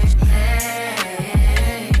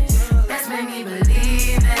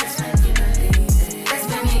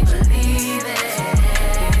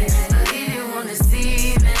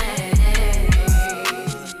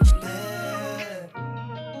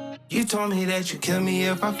 You told me that you kill me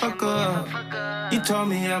if I fuck up. You told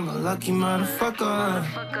me I'm a lucky motherfucker.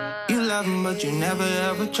 You love him, but you never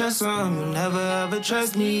ever trust him. You never ever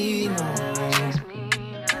trust me, no.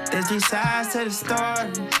 There's 3 sides to the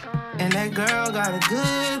story, and that girl got a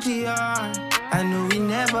good PR. I knew we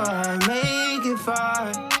never make it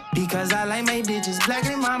far, because I like my bitches black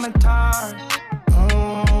and mama tar.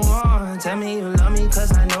 Oh, tell me you love me,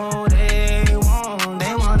 cause I know they won't.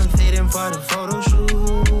 They wanna fit in for the photo shoot.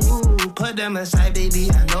 Put them aside, baby,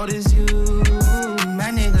 I notice you.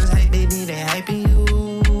 My niggas hype, baby, they hyping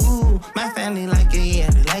you. My family like it, yeah,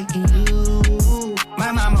 they liking you.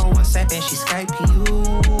 My mama WhatsApp and she Skyping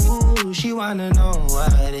you. She wanna know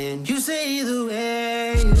what it. You say either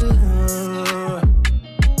way.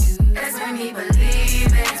 Let's make me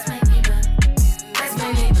believe it. Let's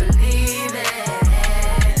make me believe it.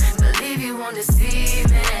 Believe you won't deceive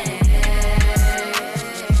me.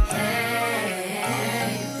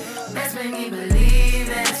 Let's make me believe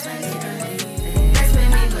it. Let's make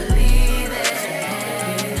me believe it.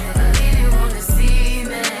 Believe you won't deceive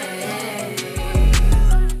me.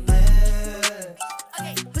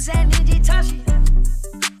 What's that Ninja Tashi?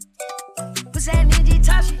 What's that Ninja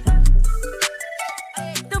Tashi?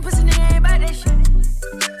 Them pussy nigga ain't about that shit.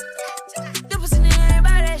 Them pussy nigga ain't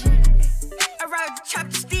about that shit. I ride the chop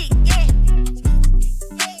the stick, yeah.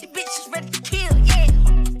 The bitch is ready to kill, yeah.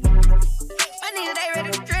 My niggas they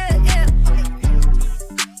ready to drill, yeah.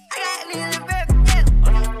 I got niggas that ready, yeah.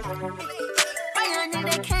 My young nigga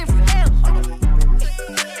they came from hell.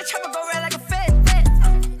 That chopper go red like a fat.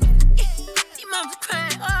 These moms are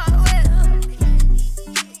crying, oh well.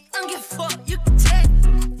 I don't give a fuck, you can tell.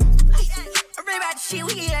 I read about the shit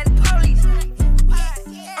we eat at the police. I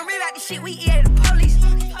read about the shit we eat at the police.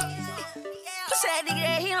 Pussy that nigga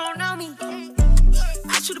that he don't know me.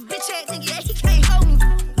 I shoot a bitch ass nigga that he can't hold me. I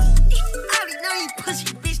already know you pussy,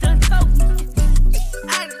 bitch done told me.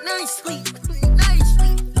 I already know you sweet. Know you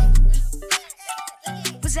sweet.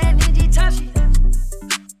 What's that Ninja Tashi?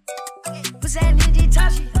 What's that Ninja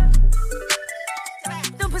Tashi?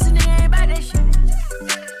 Them pussy nigga ain't about that shit.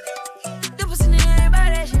 Them pussy nigga ain't about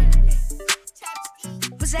that shit.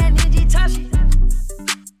 What's that Ninja Tashi?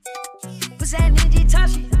 What's that Ninja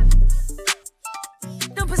Tashi?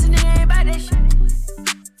 Them pussy nigga ain't about that shit.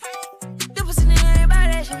 Them pussy nigga ain't about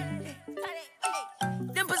that shit.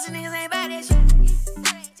 Them pussy niggas ain't about that shit.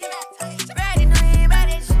 I already know he ain't about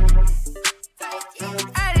that shit.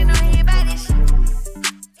 I already know he ain't about that shit.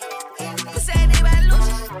 Pussy ain't about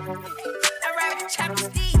losers. I ride with the chopper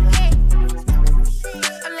stick, yeah.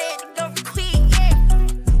 I let it go for quick, yeah.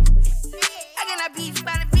 I cannot beef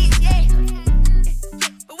by the bitch, yeah.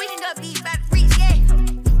 But we can go beef by the reach, yeah.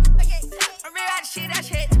 I read out the shit, I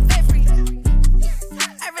shit the bed free.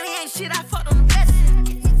 I really ain't shit, I fucked on the best.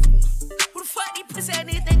 Who the fuck these pussy ass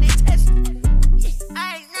niggas think they test? I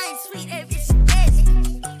ain't nothing sweet, that bitch is nasty.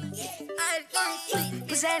 I ain't nothing sweet.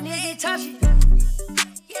 What's that Ninja Tashi?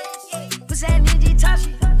 What's that Ninja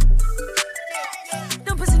Tashi?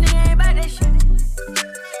 Them pussy nigga ain't about that shit.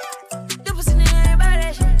 Them pussy nigga ain't about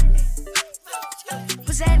that shit.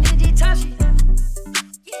 What's that Ninja Tashi?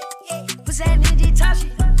 What's that Ninja Tashi?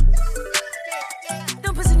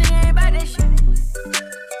 Them pussy nigga ain't about that shit.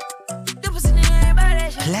 Them pussy nigga ain't about that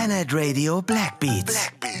shit. Planet Radio Black Beats.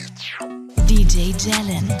 DJ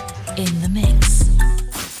Jalen in the mix.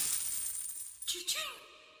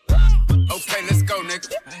 Okay, let's go, nigga.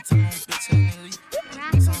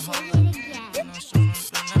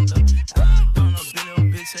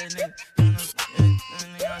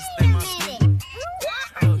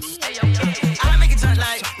 I make it jump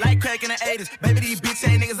like crack in the 80s. Baby, these bitch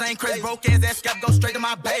ass niggas ain't crazy. Broke ass that scalp go straight to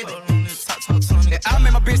my baby. Yeah, I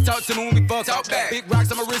make my bitch talk to me when we fuck. Talk back. Big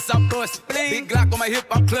rocks on my wrist, I'm bust. Big Glock on my hip,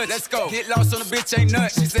 I'm clutch. Let's go. Get lost on the bitch, ain't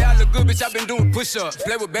nuts. She say I look good, bitch, I been doing push-ups.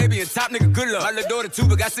 Play with baby and top nigga, good luck. My little daughter too,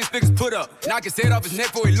 but got 6 figures put up. Knock his head off his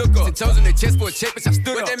neck before he look up. 10 toes in their chest for a check, bitch, I stood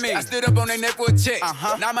up. What that mean? I stood up on their neck for a check.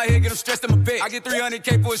 Now my head get them stressed in my bed. I get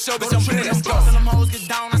 300K for a show, bitch, I'm blessed. Let's go. Them hoes get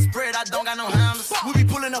down, I spread, I don't got no handles. We be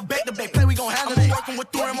pulling up back to back, play, we gon' handle it. I'm working with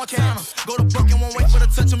 3 Montana. Go to Brooklyn, won't wait for the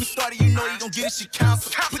touch on me started, you know you gon' get it, she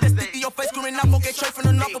cancel. Put that stick in your face, screaming out, okay, straight from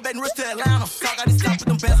the knuckle, back and wrist to Atlanta. Talk out this stuff, put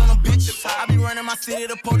them bands on them bitches. I be running my city,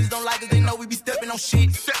 the police don't like us, they know we be stepping on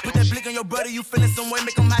shit. Put that blick on your brother, you feeling some way,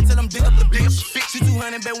 make them high, tell them dig up the bitch. She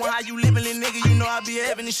 200, bet one how you living, little nigga, you know I be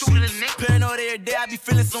having this shit. Paranoid every day, I be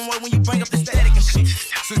feeling some way when you bring up the static and shit.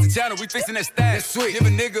 Switch the channel, we fixing that stack. That's sweet. Give a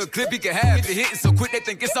nigga a clip he can have. Get the hitting so quick they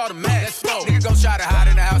think it's automatic. Let's go. Nigga gon' try to hide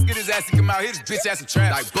in the house, get his ass to come out, hit his bitch ass some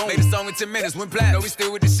trap. Like boom, made a song in 10 minutes, went platinum. No, we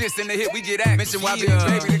still with the shits in the hit, we get act. Mention YB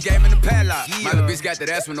and Baby, the game in the padlock. My little bitch got that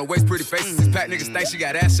ass with no waist, pretty faces. This pack niggas think she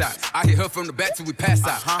got ass shots. I hit her from the back till we pass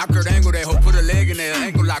out. I curve the angle that hoe, put her leg in there,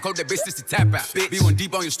 ankle lock. Hope that bitch just to tap out. Bitch, be one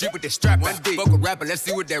deep on your street with that strap out. Fuck a rapper, let's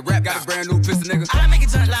see what that rap got. A brand new pistol, nigga. I make it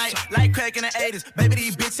jump like crack in the 80s. Baby,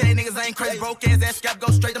 these bitch ass niggas ain't crazy. Broke ass, that scalp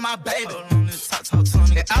go straight to my baby. Talk to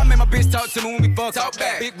me. I make my bitch talk to me when we fuck. Talk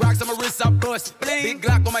back. Big rocks on my wrist, I bust. Big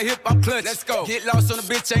Glock on my hip, I'm clutch. Let's go. Get lost on the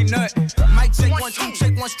bitch, ain't nut. Mic check 1, 2,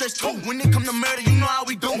 check 1, stretch 2. When it come to murder, you know how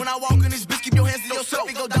we do. When I walk in this bitch, keep your hands to yourself.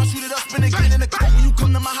 It go down, shoot it up, spin it, get in the car. When you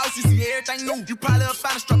come to my house, you see everything new. You probably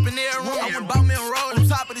find a strap in there room. I went bout me and roll on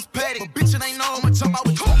top of this paddock. But bitch, it ain't know I'ma jump out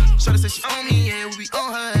with you. Shorty said she on me, yeah, we be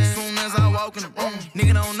on her ass. Soon as I walk in the room,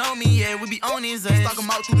 nigga don't know me, yeah, we be on his ass. Stalk him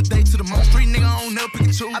out through the day to the moon. Street nigga on never pick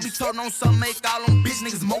and choose. I be told on something, make all on bitch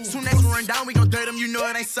niggas move. Soon as we run down, we gon' dirt them. You know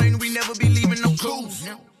it ain't certain, we never be leaving no clues.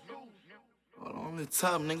 On the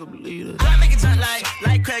top, nigga, believe it. I make it jump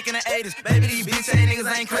like crack in the 80s. Baby, these bitch ass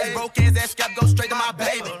niggas ain't crazy. Broke ass, that scalp go straight to my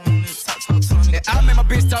baby. I make my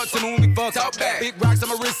bitch talk to me when we fuck. Talk back. Big rocks on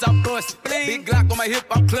my wrist, I bust. Big Glock on my hip,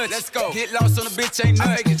 I'm clutch. Let's go. Get lost on the bitch, ain't nut.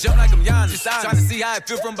 I make it jump like I'm Giannis. Trying to see how it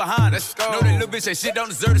feel from behind. Let's go. Know that little bitch ain't shit, don't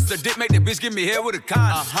deserve it. So dick make that bitch give me hair with a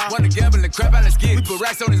con. Wanna gamble and crap out, let's get it. We put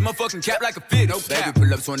racks on his motherfucking cap like a fit. No baby,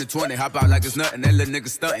 pull up 2020, hop out like it's nothing. That little nigga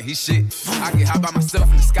stuntin', he shit. I can hop out myself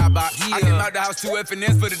in the skybox. I came out the house 2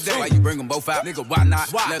 FNS for the day. Why you bring them both out? Nigga, why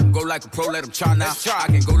not? Let them go like a pro, let them try now. I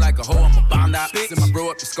can go like a hoe, I'm a bound out. Send my bro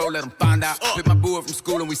up to school, let him find out. Pick my boo up from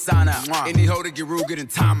school and we sign out. Any hoe that get rude, get in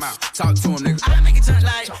time out. Talk to him, nigga. I make it jump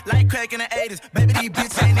like crack in the 80s. Baby, these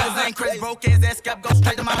bitch ass niggas ain't crazy. Broke ass, that scalp go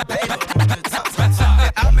straight to my baby.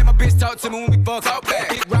 I make my bitch talk to me when we fuck. Talk back.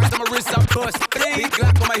 Big rocks on my wrist, I bust. Big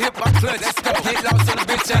Glock on my hip, I'm clutch. Let's go. Get lost on the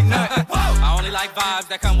bitch, ain't nut. I only like vibes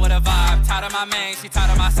that come with a vibe. Tired of my main, she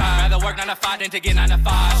tired of my side. Rather work 9 to 5 than to get 9 to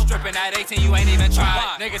 5. Stripping at 18, you ain't even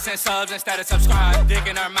tried. Niggas send subs instead of subscribe. Dick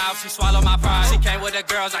in her mouth, she swallow my pride. She came with the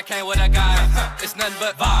girls, I came with a guy. It's nothing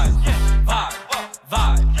but vibe, vibe,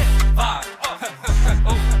 vibe, vibe,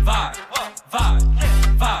 ooh, vibe, vibe,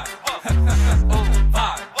 vibe, ooh,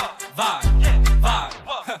 vibe, vibe, vibe,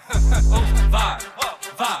 ooh, vibe,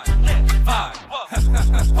 vibe, vibe.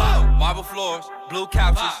 Marble floors, blue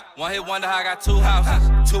couches. One hit wonder how I got 2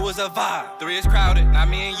 houses. 2 is a vibe, 3 is crowded. Not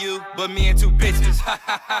me and you, but me and 2 bitches.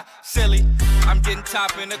 Silly, I'm getting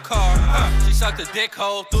top in the car. She sucked a dick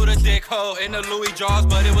hole through the dick hole in the Louis drawers,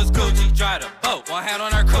 but it was Gucci. Dried a boat, 1 hand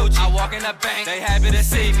on her coochie. I walk in the bank, they happy to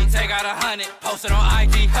see me. Take out 100, post it on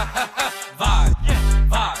IG. Vibe,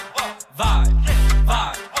 vibe, vibe,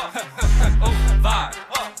 vibe, ooh, vibe,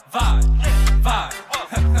 vibe, vibe,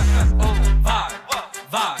 ooh, vibe,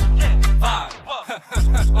 vibe, vibe,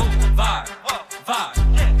 ooh, vibe, vibe,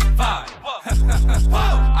 vibe.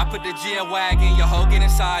 I put the G-Wagon, your hoe get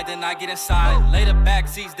inside, then I get inside. Lay the back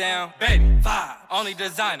seats down, baby, vibe. Only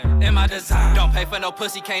designer in my design. Don't pay for no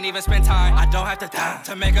pussy, can't even spend time. I don't have to die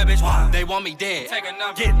to make a bitch whine. They want me dead, take a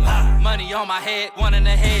number, get mine. Money on my head, 1 in the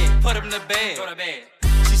head, put him to bed, go to bed.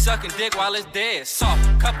 She sucking dick while it's dead, soft.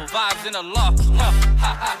 Couple vibes in the loft, ha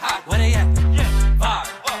ha ha. Where they at? Vibe,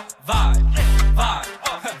 vibe, vibe,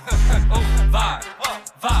 ooh, vibe,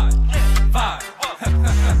 vibe, vibe,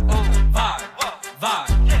 ooh, vibe, vibe,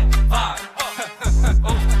 vibe,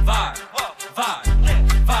 ooh, vibe, vibe,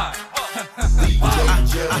 vibe.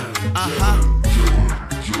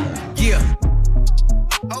 Yeah.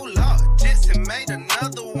 Oh Lord, Jetson made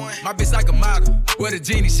another one. My bitch like a model. With a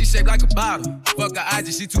genie, she shaped like a bottle. Fuck her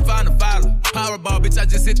IG, she too fine to follow. Powerball, bitch, I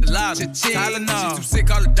just hit the lotto. Tylenol, she too sick,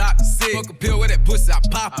 call the doctor sick. Fuck a pill with that pussy, I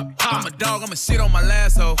pop it. I'm a dog, I'ma shit on my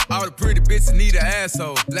last hoe. All the pretty bitches need an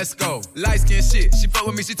asshole. Let's go. Light skin shit. She fuck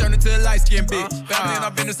with me, she turned into a light skin bitch. Family and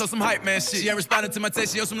I've been so some hype man shit. She ain't responding to my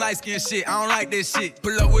text, she on some light skin shit. I don't like this shit.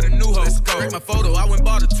 Pull up with a new hoe. Let's go. Break my photo, I went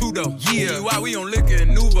bought a 2 though. Yeah. Why we on liquor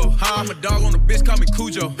and Nuvo? I'm a dog on the bitch, call me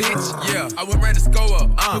Cujo. Bitch, yeah. I went ran the score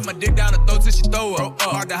up. Put my dick down the throat till she throw up.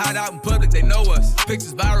 Hard to hide out in public, they know us.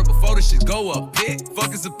 Pictures viral before the shit go up. Pick,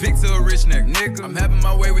 fuck is a pic to a rich nigga. I'm having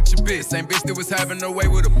my way with your bitch. Same bitch that was having her way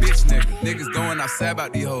with a bitch nigga. Niggas going outside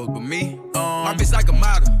about these hoes, but me, my bitch like a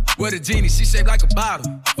model. With a genie, she shaped like a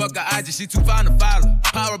bottle. Fuck her IG, she too fine to follow.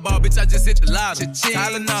 Powerball, bitch, I just hit the lotto.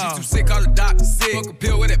 Tylenol, she too sick, call the doctor sick. Fuck a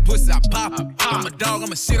pill with that pussy, I pop it. I'm a dog,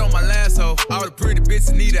 I'ma shit on my last hoe. All the pretty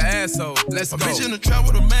bitches need an asshole. Let's go. A bitch in the trap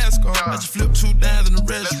with a mask on. I just flipped 2 dimes in the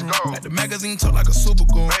restroom. At the magazine talk like a super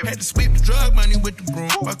goon. Had to sweep the drug money with the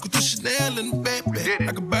broom. I could do Chanel in the backpack.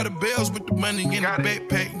 I could buy the bells with the money in the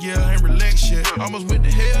backpack. Yeah, I ain't relaxed yet. Almost went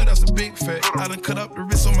to hell, that's a big fact. I done cut up the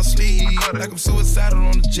wrist on my sleeve. Like I'm suicidal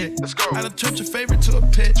on the jet. jet. Let's go. I done turned your favorite to a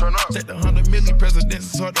pet. Turn up. Take the 100 million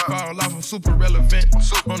presidents. It's hard to fall off. I'm super relevant.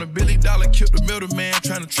 On $1 billion, killed the middleman.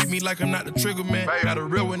 Trying to treat me like I'm not the trigger man. Got a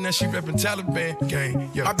real one that she reppin' Taliban. Gang,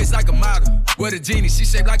 yo. My bitch like a model. With a genie, she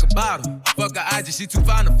shaped like a bottle. Fuck her IG, she too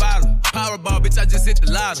fine to follow. Powerball, bitch, I just hit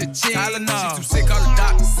the lotto. Tylenol, she too sick, all the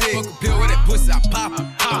doctors sick. Fuck a pill with that pussy, I pop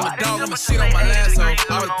her. I'm a dog, I'ma shit on my last hoe.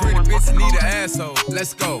 All the pretty bitches need an asshole.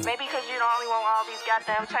 Let's go. Maybe cause you the only one with all these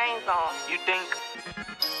goddamn chains on. You think?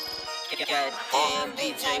 Goddamn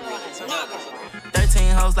DJ with his nuggets.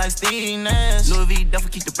 13 hoes like Steve Nash. Louis V duffel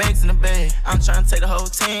keep the bags in the bag. I'm tryna take the whole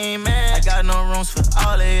team, man. I got no rooms for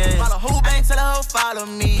all they ass. Follow who bank, tell the hoe follow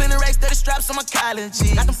me. Plenty racks, 30 straps on my college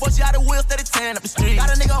jeans. Got them 40 out of wheels, 30 10 up the street.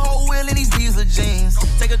 Got a nigga whole wheel in these diesel jeans.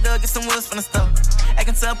 Take a dug, get some wheels from the stove. I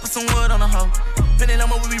can tell, put some wood on the hoe. Penny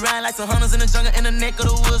number, we be riding like some hunters in the jungle in the neck of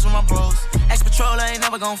the woods with my bros. Ex patrol, I ain't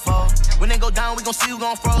never gon' fall. When they go down, we gon' see who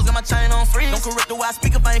gon' froze. Got my chain on freeze. Don't correct the way I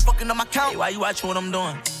speak if I ain't fucking up my count. Hey, why you watching what I'm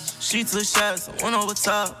doing? She took shots, I went over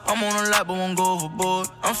top. I'm on a lap, but won't go overboard.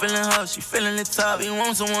 I'm feeling her, she feeling the top. You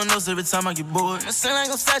want someone else every time I get bored. My son ain't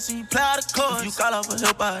gon' set you, you play all the chords. If you call out for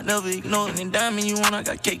help, I never ignore it. And diamond you want, I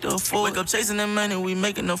got cake to afford. Wake up chasing that money, we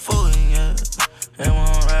making the food, yeah. They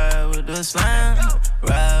won't ride with the slime.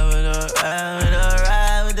 Ride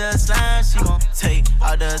with the slime. She won't take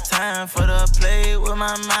all the time for the play with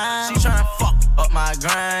my mind. She tryna fuck up my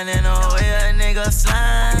grind in a way a nigga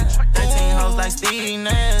slime. 13 hoes like Steve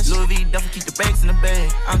Nash. Louis V duffel keep the bags in the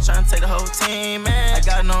bag. I'm tryna take the whole team, man. I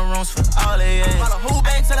got no rooms for all they ass. Follow who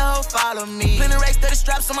bank, tell the hoe follow me. Plenty racks, 30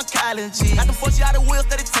 straps on my college jeans. Got them 40 out of wheels,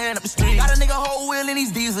 30 10 up the street. Got a nigga whole wheel in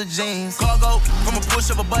these diesel jeans. Car go from a push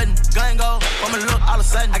of a button. Gun go from a look all of a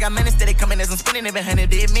sudden. I got minutes that they coming as I'm spinning every hundred.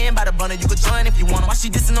 Dead men by the bundle, you could join if you want. Why she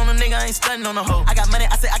dissing on a nigga, I ain't stunning on a hoe. I got money,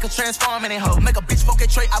 I say I could transform in a hoe. Make a bitch 4K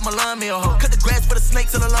trait, I'm a lawn me a hoe. Cut the grass for the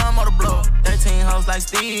snakes till the lawn motor blow. 13 hoes like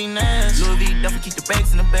Steve Nash. Louis V duffel keep the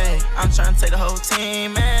bags in the bag. I'm tryna take the whole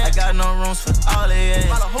team, man. I got no rooms for all they ass.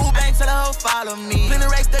 Follow who bank, tell the hoe follow me. Plenty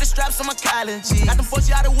racks, 30 straps on my college jeans. Got them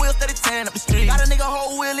 40 out of wheels, 30 10 up the street. Got a nigga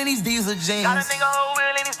whole wheel in these diesel jeans. Got a nigga whole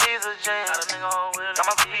wheel in these diesel jeans. Got a nigga whole wheel. Got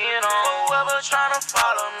my feet on. Whoever tryna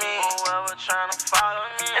follow me. Whoever tryna follow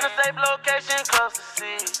me. In a safe location, close to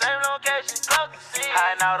sea. Same location, close to sea.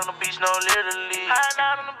 Hiding out on the beach, no Little League. Hiding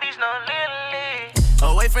out on the beach, no Little League.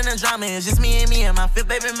 Away from the drama, it's just me and my fifth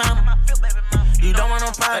baby mama. You don't want no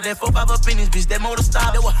pride, that 4-5 up in this bitch, that motor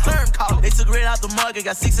stop. They were firm call. They took red out the market,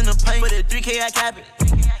 got 6 in the paint. Put it 3K, I cap it.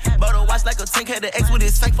 But a watch like a 10K, the X with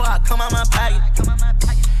his sank for I come out my pocket.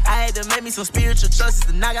 I had to make me some spiritual choices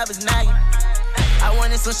to knock out his nagging. I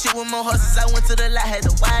wanted some shit with more horses, I went to the lot, had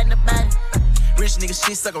to widen the body. Rich nigga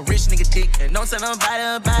shit, suck a rich nigga dick, and don't tell nobody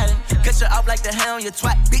about it. Cut you off like the hell on your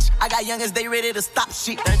twat, bitch. I got youngins, they ready to stop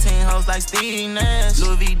shit. 13 hoes like Steve Nash.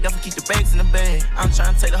 Louis V duffel keep the bags in the bag. I'm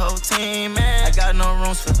tryna take the whole team, man. I got no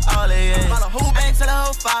rooms for all they ass. Follow who bank, tell the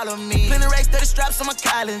hoe follow me. Plenty racks, 30 straps on my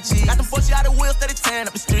college jeans. Got them 40 out of wheels, 30 10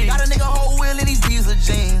 up the street. Got a nigga whole wheel in these diesel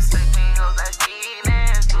jeans. 13 hoes like Steve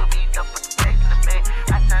Nash. Louis V duffel